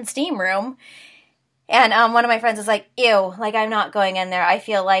sauna and steam room. And one of my friends was like, ew, like I'm not going in there. I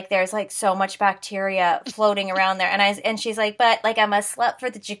feel like there's like so much bacteria floating around there. And she's like, but like I must sleep for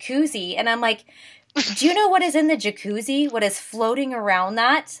the jacuzzi. And I'm like, do you know what is in the jacuzzi? What is floating around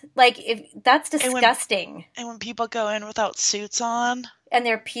that? Like if that's disgusting. And when people go in without suits on. And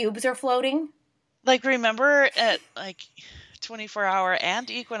their pubes are floating. Like remember at like 24-hour and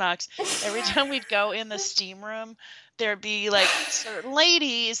Equinox, every time we'd go in the steam room, there'd be like certain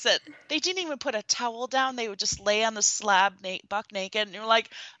ladies that they didn't even put a towel down. They would just lay on the slab buck naked. And you're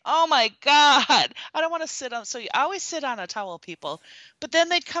like, oh my God, I don't want to sit on. So you always sit on a towel, people. But then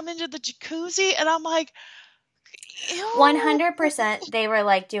they'd come into the jacuzzi and I'm like, ew. 100% they were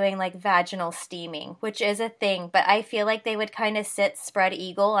like doing like vaginal steaming, which is a thing. But I feel like they would kind of sit spread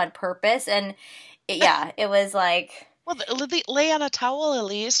eagle on purpose. And it was like... Well, they lay on a towel at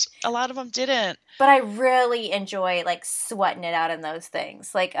least. A lot of them didn't. But I really enjoy like sweating it out in those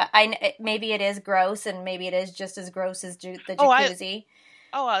things. Like maybe it is gross, and maybe it is just as gross as the jacuzzi.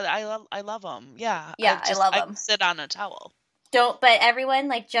 I love them. Yeah. Yeah, I love them. I sit on a towel. But everyone,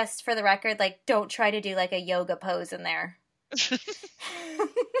 like, just for the record, like, don't try to do like a yoga pose in there.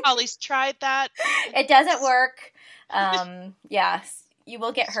 Holly's tried that. It doesn't work. Yes. You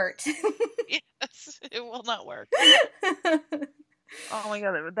will get hurt. Yes, it will not work. Oh my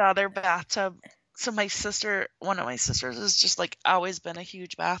God, the other bathtub. So one of my sisters has just like always been a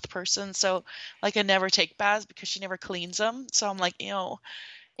huge bath person. So like I never take baths because she never cleans them. So I'm like, ew.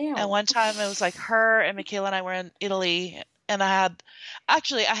 And one time it was like her and Michaela and I were in Italy, and I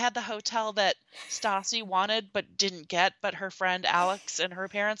had the hotel that Stassi wanted but didn't get, but her friend Alex and her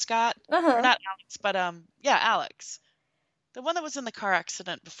parents got. Uh-huh. Or not Alex, but Alex. The one that was in the car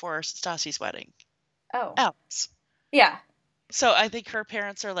accident before Stassi's wedding. Oh. Alex. Yeah. So I think her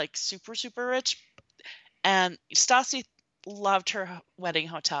parents are like super, super rich. And Stassi loved her wedding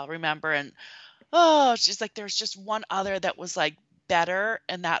hotel, remember? And she's like, there's just one other that was like better,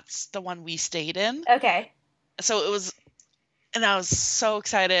 and that's the one we stayed in. Okay. So it was, and I was so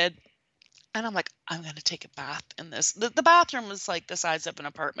excited. And I'm like, I'm going to take a bath in this. The bathroom is like the size of an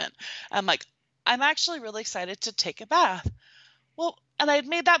apartment. I'm like, I'm actually really excited to take a bath. Well, and I had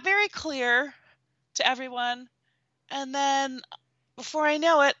made that very clear to everyone. And then before I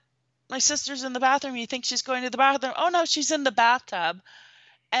know it, my sister's in the bathroom. You think she's going to the bathroom. Oh, no, she's in the bathtub.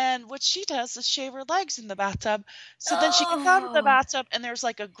 And what she does is shave her legs in the bathtub. So then she gets out of the bathtub, and there's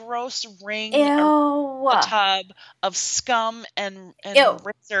like a gross ring around the tub of scum and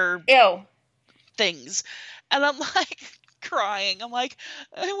razor things. And I'm like crying. I'm like,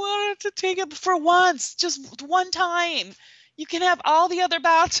 I wanted to take it for once, just one time. You can have all the other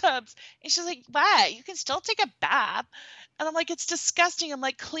bathtubs. And she's like, what? You can still take a bath. And I'm like, it's disgusting. I'm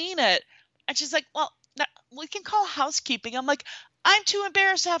like, clean it. And she's like, well, we can call housekeeping. I'm like, I'm too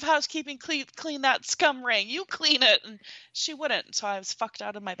embarrassed to have housekeeping clean that scum ring. You clean it. And she wouldn't. So I was fucked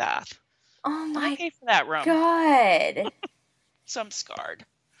out of my bath. Oh my God. For that room. God. So I'm scarred.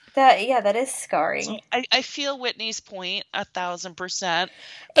 That is scarring. So I feel Whitney's point 1,000%.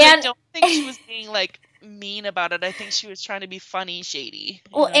 But I don't think she was being like mean about it. I think she was trying to be funny, shady.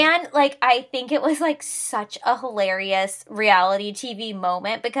 Well, and like I think it was like such a hilarious reality TV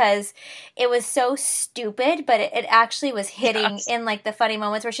moment because it was so stupid, but it actually was hitting in like the funny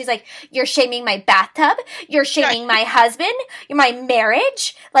moments where she's like, "You're shaming my bathtub. You're shaming my husband. You're my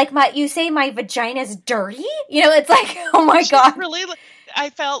marriage. Like you say my vagina's dirty. You know, it's like, oh my God." Really. I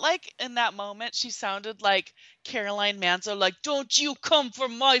felt like in that moment she sounded like Caroline Manzo, like, don't you come for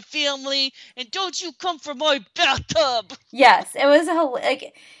my family and don't you come for my bathtub. Yes, it was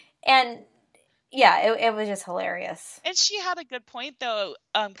it was just hilarious. And she had a good point though,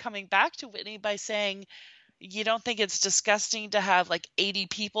 coming back to Whitney by saying, you don't think it's disgusting to have like 80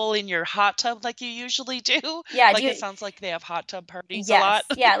 people in your hot tub like you usually do? Yeah. Like it sounds like they have hot tub parties a lot.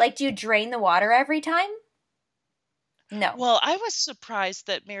 Yeah, like do you drain the water every time? No. Well, I was surprised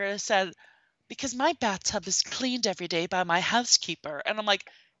that Mira said, because my bathtub is cleaned every day by my housekeeper. And I'm like,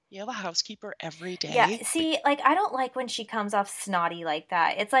 you have a housekeeper every day? Yeah, see, like, I don't like when she comes off snotty like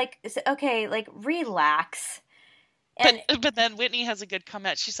that. It's like, okay, like, relax. But then Whitney has a good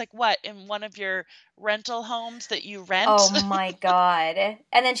comment. She's like, what, in one of your rental homes that you rent? Oh, my God.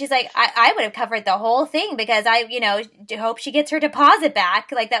 And then she's like, I would have covered the whole thing because I, hope she gets her deposit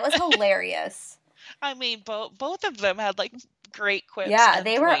back. Like, that was hilarious. I mean, both of them had like great quips. Yeah,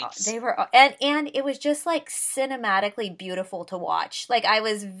 they were, and it was just like cinematically beautiful to watch. Like I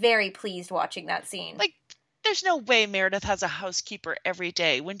was very pleased watching that scene. Like, there's no way Meredith has a housekeeper every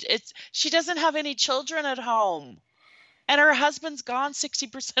day when she doesn't have any children at home, and her husband's gone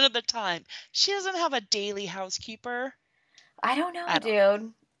 60% of the time. She doesn't have a daily housekeeper. I don't know,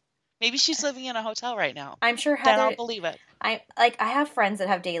 dude. Maybe she's living in a hotel right now. I'm sure Then I'll Heather. believe it. I have friends that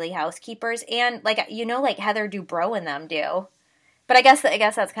have daily housekeepers, and like like Heather Dubrow and them do. But I guess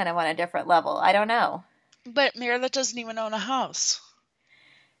that's kind of on a different level. I don't know. But Meredith doesn't even own a house.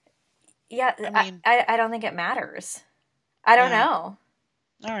 Yeah, I mean, I don't think it matters. I don't yeah. know.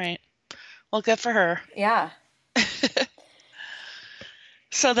 All right. Well, good for her. Yeah.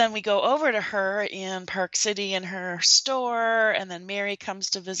 So then we go over to her in Park City in her store, and then Mary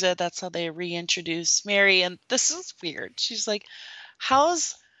comes to visit. That's how they reintroduce Mary. And this is weird. She's like,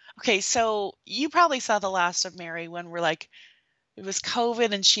 okay, so you probably saw the last of Mary when we're like, it was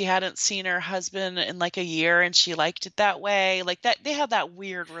COVID and she hadn't seen her husband in like a year and she liked it that way. Like that, they have that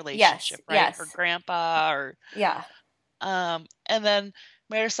weird relationship, Yes. right? Yes. Her grandpa or, Yeah. and then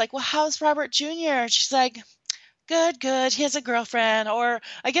Mary's like, well, how's Robert Jr.? She's like, good. He has a girlfriend, or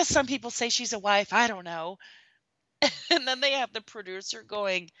I guess some people say she's a wife. I don't know. And then they have the producer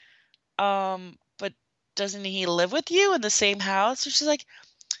going, but doesn't he live with you in the same house? And she's like,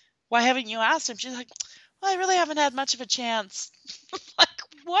 why haven't you asked him? She's like, well, I really haven't had much of a chance. Like,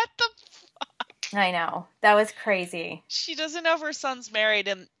 what the? I know. That was crazy. She doesn't know if her son's married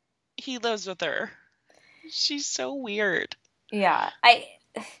and he lives with her. She's so weird. Yeah.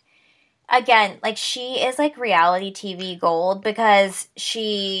 Again, like she is like reality TV gold because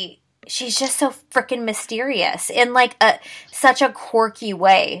she's just so freaking mysterious in like such a quirky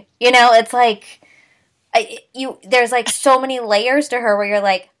way. It's like there's like so many layers to her where you're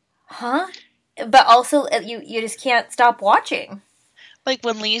like, huh? But also you just can't stop watching. Like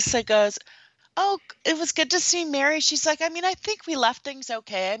when Lisa goes, oh, it was good to see Mary. She's like, I mean, I think we left things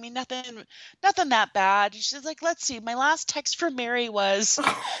okay. I mean, nothing that bad. She's like, let's see. My last text for Mary was,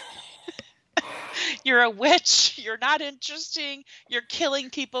 you're a witch. You're not interesting. You're killing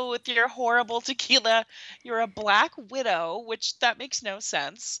people with your horrible tequila. You're a black widow, which that makes no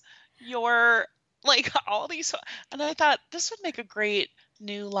sense. You're like all these. And I thought this would make a great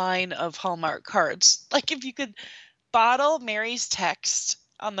new line of Hallmark cards. Like if you could bottle Mary's text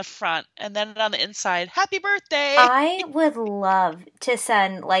on the front and then on the inside, happy birthday. I would love to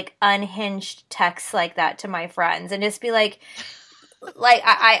send like unhinged texts like that to my friends and just be like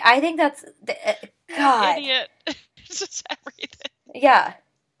I think that's God. Idiot. It's just everything. Yeah.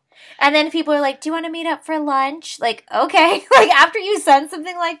 And then people are like, do you want to meet up for lunch? Like, okay. Like after you send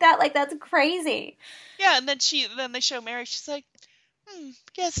something like that, like that's crazy. Yeah, and then they show Mary, she's like,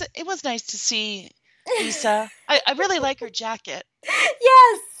 yes, it was nice to see Lisa. I really like her jacket.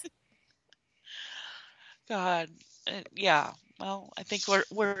 Yes. God. Yeah. Well, I think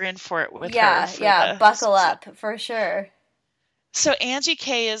we're in for it with her. Yeah. Buckle up for sure. So Angie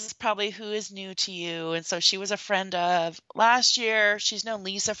K is probably who is new to you, and so she was a friend of last year. She's known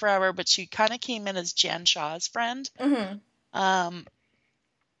Lisa forever, but she kind of came in as Jen Shaw's friend. Mm-hmm.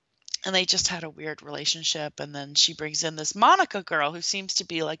 And they just had a weird relationship, and then she brings in this Monica girl who seems to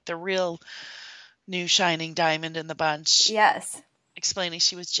be like the real new shining diamond in the bunch. Yes. Explaining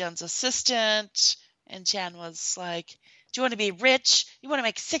she was Jen's assistant, and Jen was like, do you want to be rich? You want to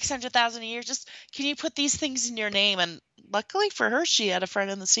make $600,000 a year? Just can you put these things in your name? And luckily for her, she had a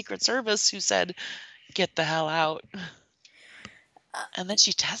friend in the Secret Service who said, get the hell out. And then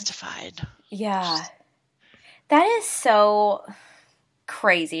she testified. Yeah. That is so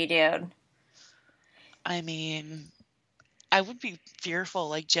crazy, dude. I mean, I would be fearful.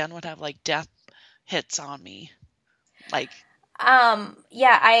 Like Jen would have like death hits on me. Like,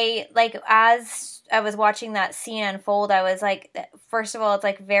 yeah, as I was watching that scene unfold, I was like, first of all, it's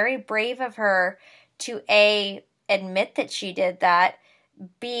like very brave of her to A, admit that she did that,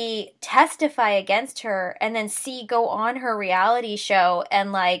 B, testify against her, and then C, go on her reality show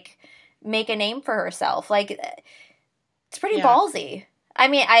and like make a name for herself. Like, it's pretty ballsy. I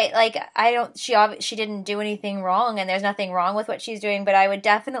mean, she didn't do anything wrong and there's nothing wrong with what she's doing, but I would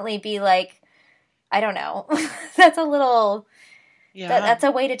definitely be like, I don't know. That's a little, that's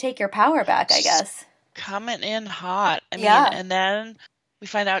a way to take your power back, I guess. Coming in hot. I mean, and then we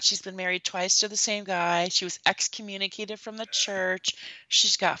find out she's been married twice to the same guy. She was excommunicated from the church.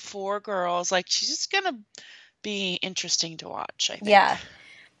 She's got 4 girls. Like, she's just going to be interesting to watch, I think. Yeah.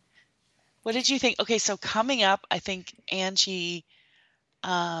 What did you think? Okay, so coming up, I think Angie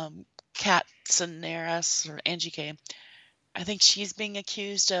Katsaneris, or Angie K, I think she's being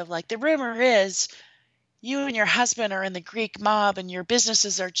accused of, like, the rumor is you and your husband are in the Greek mob and your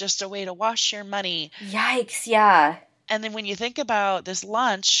businesses are just a way to wash your money. Yikes, yeah. And then when you think about this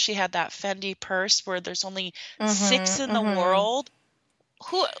lunch, she had that Fendi purse where there's only 6 in the world.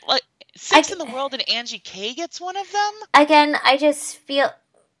 Who, like, 6 in the world, and Angie K gets one of them? Again, I just feel,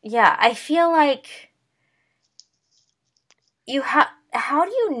 I feel like how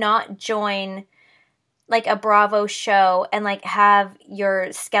do you not join like a Bravo show and like have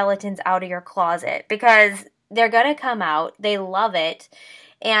your skeletons out of your closet? Because they're gonna come out. They love it.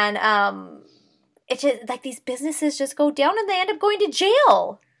 And it's just like these businesses just go down and they end up going to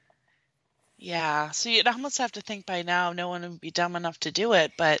jail. Yeah, so you'd almost have to think by now no one would be dumb enough to do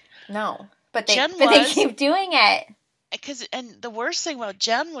it, but No, but Jen they was, keep doing it. and the worst thing about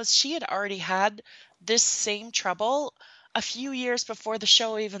Jen was she had already had this same trouble a few years before the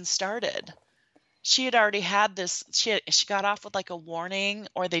show even started. She had already had this, she got off with like a warning,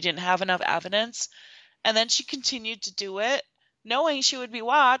 or they didn't have enough evidence, and then she continued to do it knowing she would be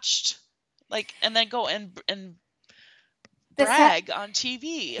watched, like, and then go and brag on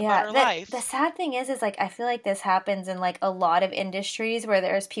TV about her life. The sad thing is like I feel like this happens in like a lot of industries where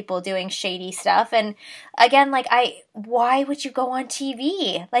there's people doing shady stuff. And again, like why would you go on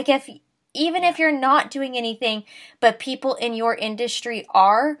TV? Like if you're not doing anything, but people in your industry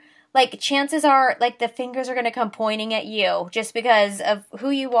are, like chances are like the fingers are going to come pointing at you just because of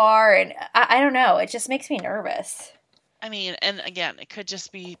who you are. And I don't know. It just makes me nervous. I mean, and again, it could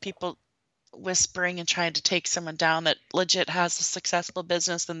just be people whispering and trying to take someone down that legit has a successful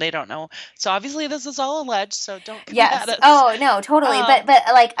business and they don't know. So obviously this is all alleged, so don't come at us. Oh no, totally. But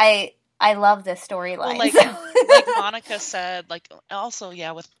like I love this storyline. Well, like Monica said, like also,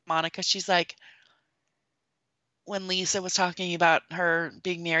 yeah, with Monica, she's like, when Lisa was talking about her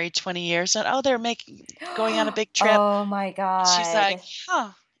being married 20 years and they're going on a big trip. Oh my God. She's like,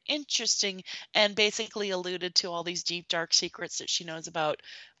 interesting, and basically alluded to all these deep dark secrets that she knows about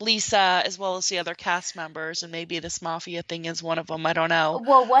Lisa as well as the other cast members, and maybe this mafia thing is one of them. I don't know.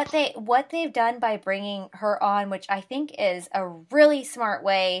 Well, what they've done by bringing her on, which I think is a really smart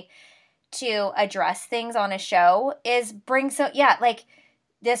way to address things on a show, is like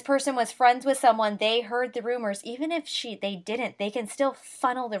this person was friends with someone, they heard the rumors, even if they didn't, they can still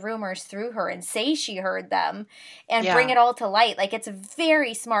funnel the rumors through her and say she heard them and bring it all to light. Like it's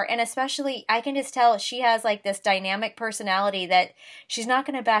very smart. And especially I can just tell she has like this dynamic personality that she's not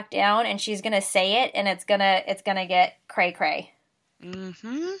going to back down, and she's going to say it, and it's going to get cray cray.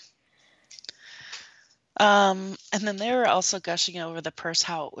 Mm-hmm. And then they were also gushing over the purse,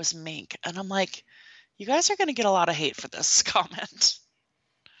 how it was mink. And I'm like, you guys are going to get a lot of hate for this comment.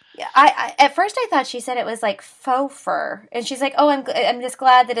 Yeah, I at first I thought she said it was like faux fur, and she's like, "Oh, I'm just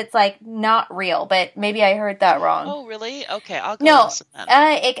glad that it's like not real," but maybe I heard that wrong. Oh, really? Okay, I'll go listen then.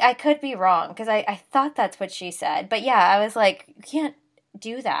 I could be wrong because I thought that's what she said, but yeah, I was like, you can't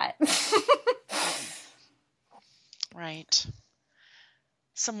do that. Right.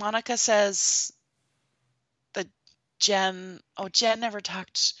 So Monica says that Jen never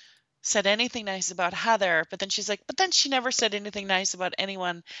said anything nice about Heather, but then she's like, but then she never said anything nice about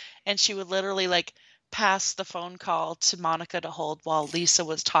anyone, and she would literally like pass the phone call to Monica to hold while Lisa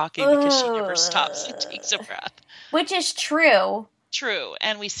was talking because she never stops and takes a breath. Which is true. True,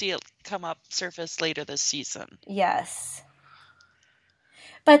 and we see it surface later this season. Yes.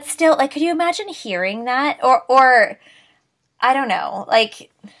 But still, like, could you imagine hearing that? Or I don't know,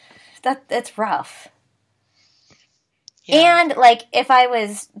 like, that's rough. Yeah. And, like, if I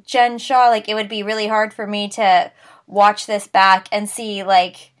was Jen Shaw, like, it would be really hard for me to watch this back and see,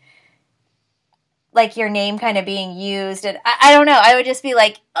 like your name kind of being used. And I don't know. I would just be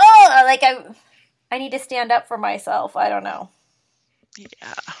like, oh, like, I need to stand up for myself. I don't know.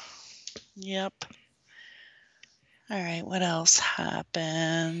 Yeah. Yep. All right. What else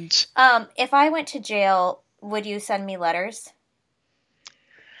happened? If I went to jail, would you send me letters?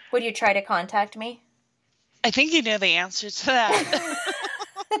 Would you try to contact me? I think you know the answer to that.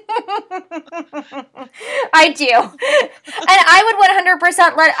 I do. And I would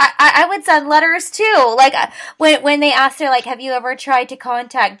 100% I would send letters too. Like when they asked her, like, have you ever tried to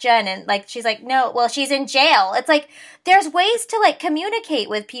contact Jen? And like, she's like, no, well, she's in jail. It's like, there's ways to like communicate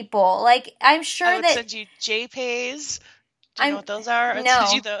with people. Like, I'm sure I would send you JPays. Do you know what those are? I'd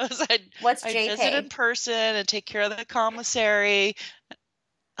send you those. What's I'd JPay? visit in person and take care of the commissary.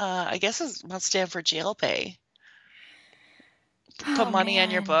 I guess it must stand for jail pay. Put money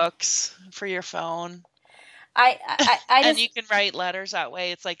on your books for your phone. I and you can write letters that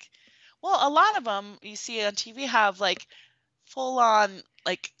way. It's like, well, a lot of them you see on TV have like full on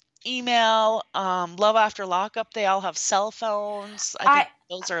like email, love after lockup. They all have cell phones. I think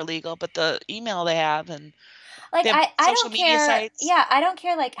those are illegal, but the email they have, and like they have social don't media care. Sites. Yeah, I don't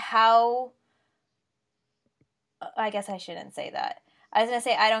care like how. I guess I shouldn't say that. I was gonna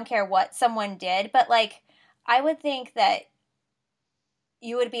say I don't care what someone did, but like I would think that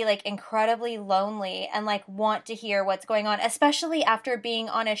you would be like incredibly lonely and like want to hear what's going on, especially after being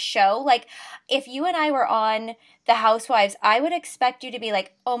on a show. Like if you and I were on The Housewives, I would expect you to be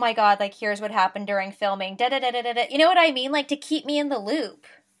like, oh my God, like here's what happened during filming. Da da da da da. You know what I mean? Like to keep me in the loop.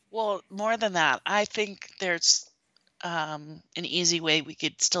 Well, more than that, I think there's an easy way we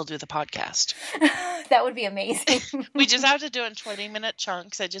could still do the podcast. That would be amazing. We just have to do it in 20-minute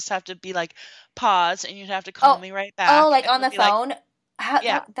chunks. I just have to be like, pause, and you'd have to call me right back. Oh, like on the be like, phone?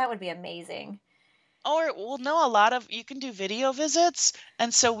 yeah. That would be amazing. Or, well, no, you can do video visits,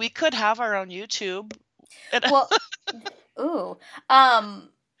 and so we could have our own YouTube. Well, ooh.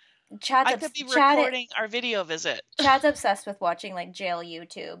 I could be recording our video visit. Chad's obsessed with watching like jail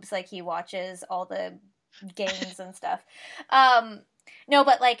YouTubes. Like he watches all the gangs and stuff. No,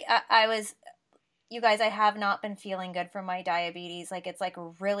 but like you guys, I have not been feeling good from my diabetes. Like it's like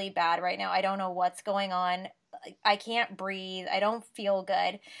really bad right now. I don't know what's going on. I can't breathe. I don't feel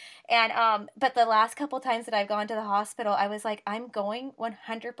good. And but the last couple times that I've gone to the hospital, I was like, I'm going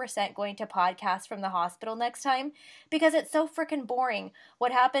 100% going to podcast from the hospital next time because it's so freaking boring.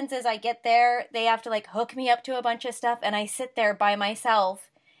 What happens is I get there, they have to like hook me up to a bunch of stuff, and I sit there by myself,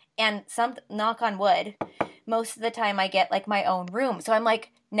 and knock on wood, most of the time I get like my own room. So I'm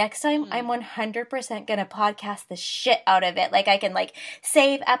like, next time I'm 100% going to podcast the shit out of it. Like I can like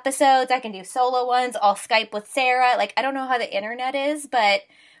save episodes. I can do solo ones. I'll Skype with Sarah. Like I don't know how the internet is, but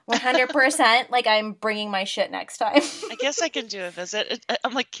 100% like I'm bringing my shit next time. I guess I can do a visit.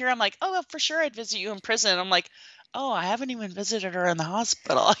 I'm like, Kira, I'm like, oh, well, for sure I'd visit you in prison. I'm like, oh, I haven't even visited her in the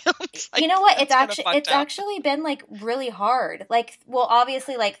hospital. Like, you know what? It's actually been like really hard. Like, well,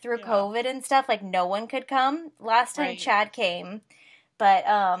 obviously like through COVID and stuff, like no one could come. Last time Chad came. But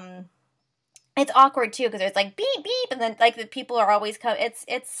it's awkward too because it's like beep beep, and then like the people are always come.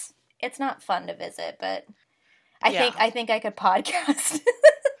 It's not fun to visit, but I think I could podcast.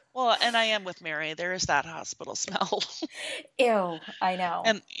 Well, and I am with Mary. There is that hospital smell. Ew, I know.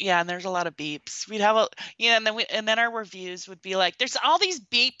 And and there's a lot of beeps. We'd have and then our reviews would be like, "There's all these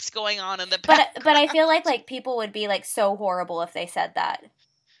beeps going on in the back." But I feel like people would be like so horrible if they said that.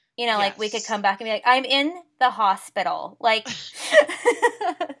 You know, like we could come back and be like, I'm in the hospital. Like,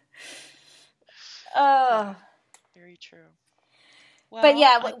 very true. Well,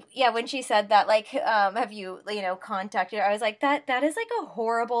 but when she said that, like, have you contacted her? I was like, that is like a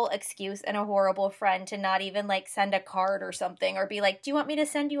horrible excuse and a horrible friend to not even like send a card or something or be like, do you want me to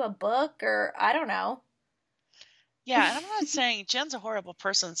send you a book or I don't know. Yeah, and I'm not saying Jen's a horrible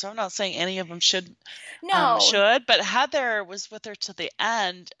person, so I'm not saying any of them should. No. But Heather was with her to the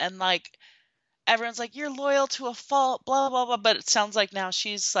end, and like everyone's like, "You're loyal to a fault," blah blah blah. But it sounds like now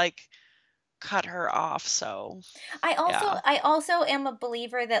she's like cut her off. So I also am a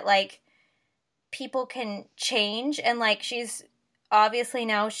believer that like people can change, and like she's obviously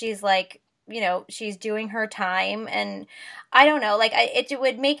now she's like, she's doing her time, and I don't know, like it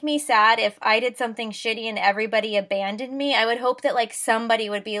would make me sad if I did something shitty and everybody abandoned me. I would hope that like somebody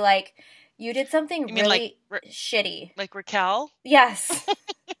would be like, you did something really shitty. Like Raquel? Yes.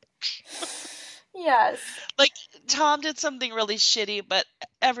 Yes. Like Tom did something really shitty, but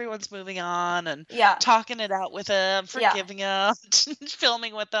everyone's moving on and talking it out with him, forgiving him,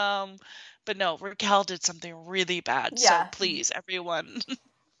 filming with him. But no, Raquel did something really bad. Yeah. So please, everyone,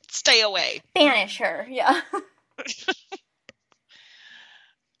 stay away. Banish her. Yeah.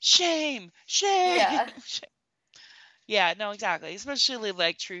 Shame. Yeah. Shame. Yeah, no, exactly. Especially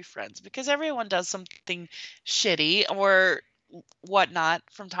like true friends, because everyone does something shitty or whatnot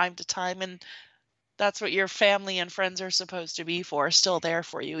from time to time, and that's what your family and friends are supposed to be for, still there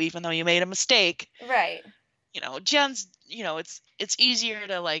for you, even though you made a mistake. Right. Jen's, it's easier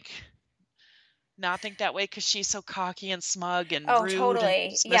to like not think that way because she's so cocky and smug and rude totally.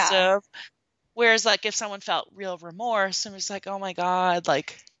 And dismissive. Yeah. Whereas like if someone felt real remorse and was like, oh my God,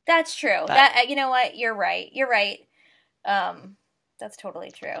 like. That's true. That you know what? You're right. That's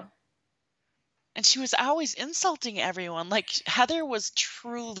totally true. And she was always insulting everyone. Like Heather was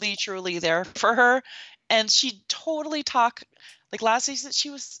truly, truly there for her. And she totally like last season, she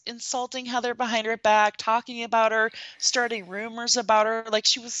was insulting Heather behind her back, talking about her, starting rumors about her. Like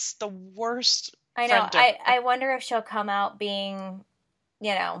she was the worst. I know. I wonder if she'll come out being,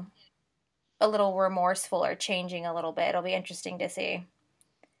 a little remorseful or changing a little bit. It'll be interesting to see.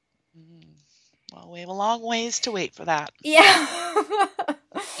 Well, we have a long ways to wait for that. Yeah.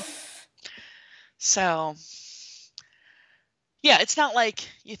 So, yeah, it's not like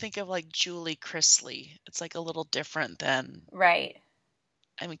you think of like Julie Chrisley. It's like a little different than. Right.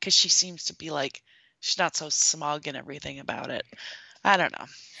 I mean, because she seems to be like, she's not so smug and everything about it. I don't know.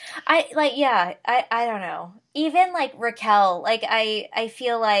 I don't know. Even like Raquel, like I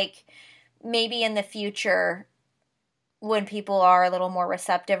feel like maybe in the future when people are a little more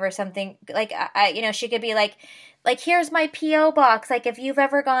receptive or something, like she could be like here's my PO box, like if you've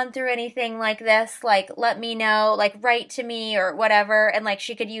ever gone through anything like this, like let me know, like write to me or whatever, and like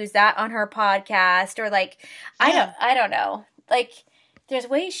she could use that on her podcast, or like Yeah. I don't know. Like there's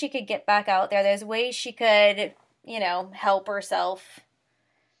ways she could get back out there. There's ways she could, help herself.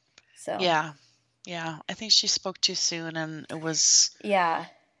 So Yeah. Yeah. I think she spoke too soon, and it was yeah.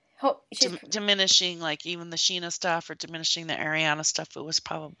 diminishing, like even the Sheena stuff or diminishing the Ariana stuff. It was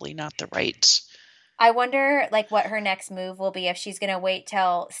probably not the right. I wonder like what her next move will be, if she's going to wait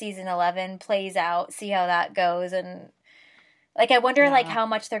till season 11 plays out, see how that goes, and like I wonder like how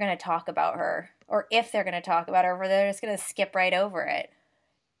much they're going to talk about her, or if they're going to talk about her, or they're just going to skip right over it.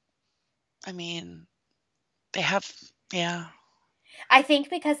 I mean, they have, yeah. I think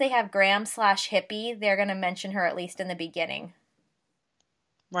because they have Graham/Hippie, they're going to mention her at least in the beginning.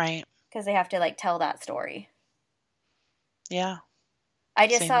 Right. Because they have to like tell that story. Yeah. I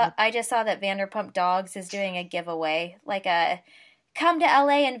just saw that Vanderpump Dogs is doing a giveaway, like a come to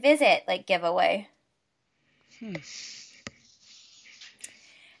LA and visit like giveaway. Interesting.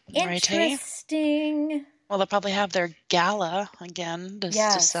 Right, hey? Well, they'll probably have their gala again this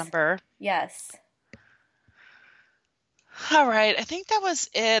December. Yes. All right, I think that was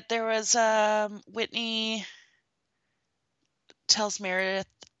it. There was Whitney tells Meredith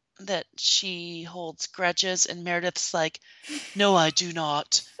that she holds grudges, and Meredith's like, no, I do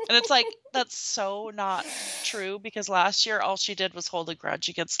not. And it's like, that's so not true, because last year all she did was hold a grudge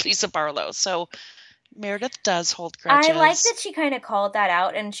against Lisa Barlow. So Meredith does hold grudges. I like that she kind of called that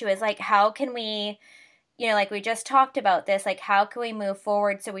out, and she was like, how can we, like we just talked about this, like how can we move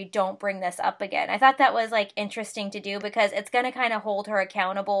forward so we don't bring this up again? I thought that was like interesting to do, because it's going to kind of hold her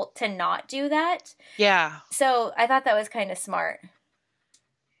accountable to not do that. Yeah. So I thought that was kind of smart.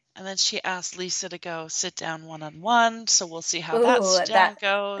 And then she asked Lisa to go sit down one-on-one, so we'll see how that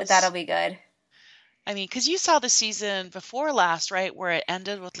goes. That'll be good. I mean, because you saw the season before last, right, where it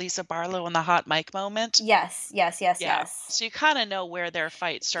ended with Lisa Barlow in the hot mic moment? Yes. So you kind of know where their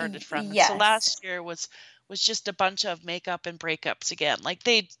fight started from. Yes. So last year was just a bunch of makeup and breakups again. Like,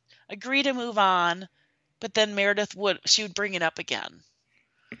 they'd agree to move on, but then Meredith would bring it up again.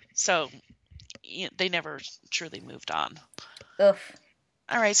 So they never truly moved on. Oof.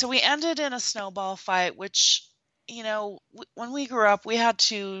 All right, so we ended in a snowball fight, which, when we grew up, we had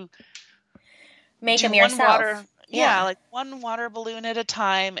to make them yourself. Like one water balloon at a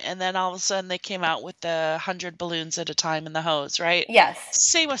time, and then all of a sudden they came out with the 100 balloons at a time in the hose, right? Yes.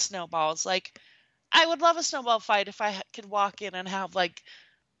 Same with snowballs. Like, I would love a snowball fight if I could walk in and have like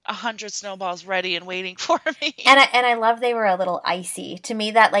 100 snowballs ready and waiting for me. And I love they were a little icy. To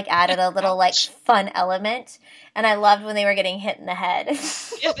me, that like added a little like fun element. And I loved when they were getting hit in the head.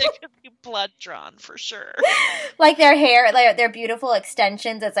 Yeah, there could be blood drawn for sure. Like their hair, like their beautiful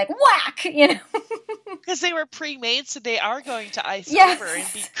extensions. It's like whack, Because they were pre-made, so they are going to ice over and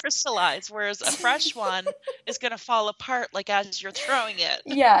be crystallized. Whereas a fresh one is going to fall apart like as you're throwing it.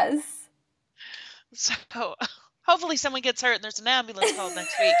 Yes. So hopefully someone gets hurt and there's an ambulance called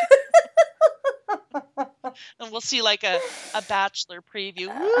next week. And we'll see like a Bachelor preview.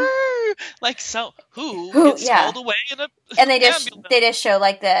 Like, so who gets hauled away in a and they just show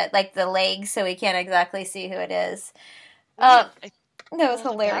like the legs, so we can't exactly see who it is. That was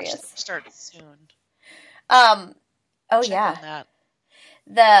hilarious. Started soon. Oh yeah.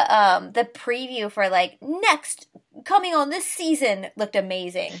 The preview for like next coming on this season looked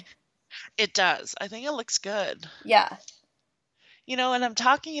amazing. It does. I think it looks good. Yeah. And I'm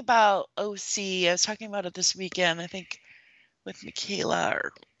talking about OC. I was talking about it this weekend, I think, with Michaela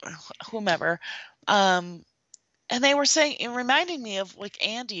or whomever. And they were reminding me of like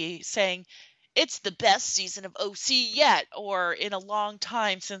Andy saying, it's the best season of OC yet, or in a long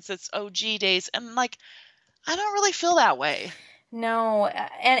time since its OG days. And like, I don't really feel that way. No.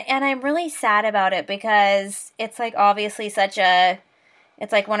 And I'm really sad about it, because it's like obviously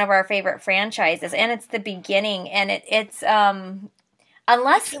it's like one of our favorite franchises, and it's the beginning, and it's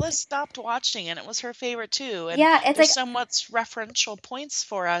unless Michaela stopped watching, and it was her favorite too. And it's like somewhat referential points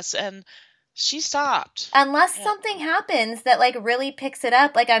for us, and she stopped. Unless something happens that like really picks it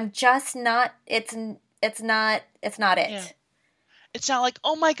up, like I'm just not. It's not it. Yeah. It's not like,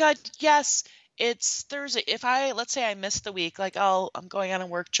 oh my God, yes, it's Thursday. If let's say I miss the week, like I'm going on a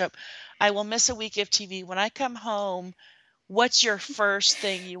work trip, I will miss a week of TV. When I come home, what's your first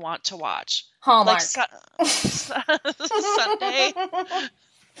thing you want to watch? Hallmark.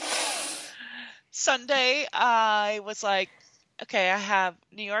 Sunday, I was like, okay, I have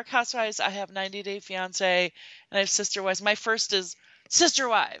New York Housewives, I have 90 Day Fiance, and I have Sister Wives. My first is Sister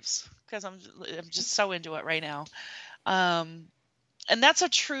Wives because I'm just so into it right now. And that's a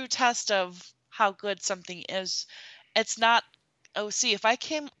true test of how good something is. It's not OC. If I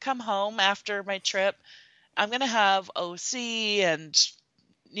come home after my trip, I'm gonna have OC and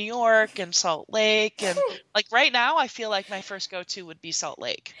New York and Salt Lake, and like right now I feel like my first go-to would be Salt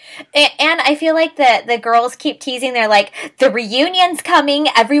Lake. And I feel like the girls keep teasing. They're like, the reunion's coming.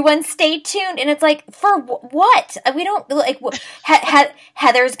 Everyone stay tuned. And it's like, for what? We don't, like,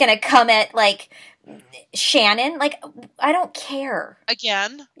 Heather's going to come at, like, Shannon. Like, I don't care.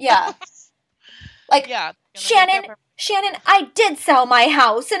 Again? Yeah. Like, yeah, Shannon, I did sell my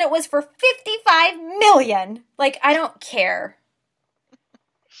house, and it was for $55 million. Like, I don't care.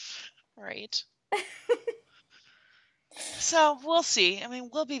 Right. So we'll see. I mean,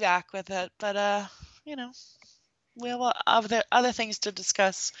 we'll be back with it, but you know, we'll have other things to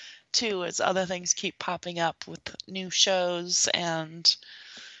discuss too, as other things keep popping up with new shows, and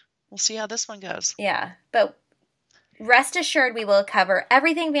we'll see how this one goes. Yeah, but rest assured, we will cover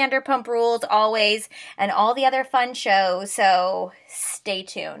everything Vanderpump Rules always, and all the other fun shows. So stay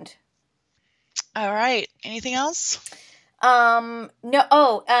tuned. All right. Anything else? No.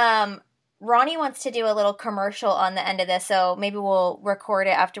 Oh, Ronnie wants to do a little commercial on the end of this, so maybe we'll record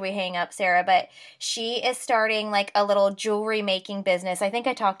it after we hang up, Sarah. But she is starting like a little jewelry making business. I think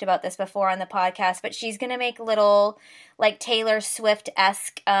I talked about this before on the podcast, but she's going to make little like Taylor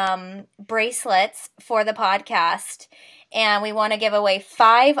Swift-esque bracelets for the podcast. And we want to give away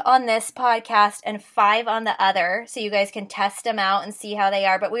 5 on this podcast and 5 on the other, so you guys can test them out and see how they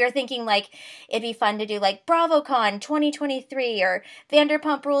are. But we were thinking, like, it'd be fun to do, like, BravoCon 2023 or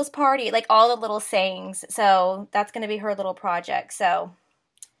Vanderpump Rules Party, like, all the little sayings. So that's going to be her little project, so.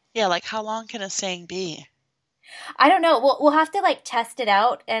 Yeah, like, how long can a saying be? I don't know. We'll have to, like, test it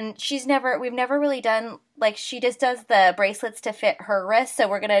out. And we've never really done, like, she just does the bracelets to fit her wrist. So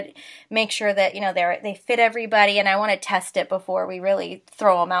we're going to make sure that, you know, they fit everybody. And I want to test it before we really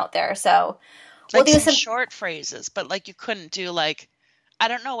throw them out there. So we'll do some short phrases, but, like, you couldn't do, like, I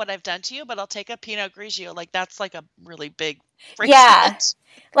don't know what I've done to you, but I'll take a Pinot Grigio. Like, that's, like, a really big bracelet. Yeah.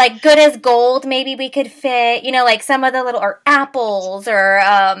 Like, good as gold, maybe we could fit, you know, like some of the little, or apples, or,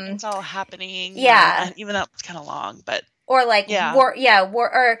 It's all happening. Yeah. Even though it's kind of long, but. Or like,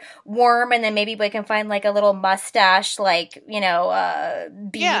 or worm, and then maybe we can find like a little mustache, like, you know,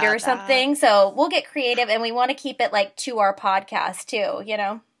 bead or something. So we'll get creative, and we want to keep it like to our podcast too, you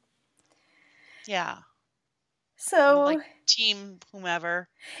know? Yeah. So. Like team whomever.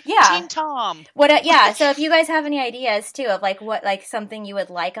 Yeah. Team Tom. Yeah. So if you guys have any ideas too of like what, like something you would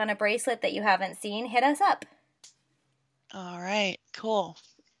like on a bracelet that you haven't seen, hit us up. All right. Cool.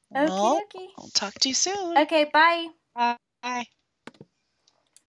 Okay. Well, I'll talk to you soon. Okay. Bye. Bye.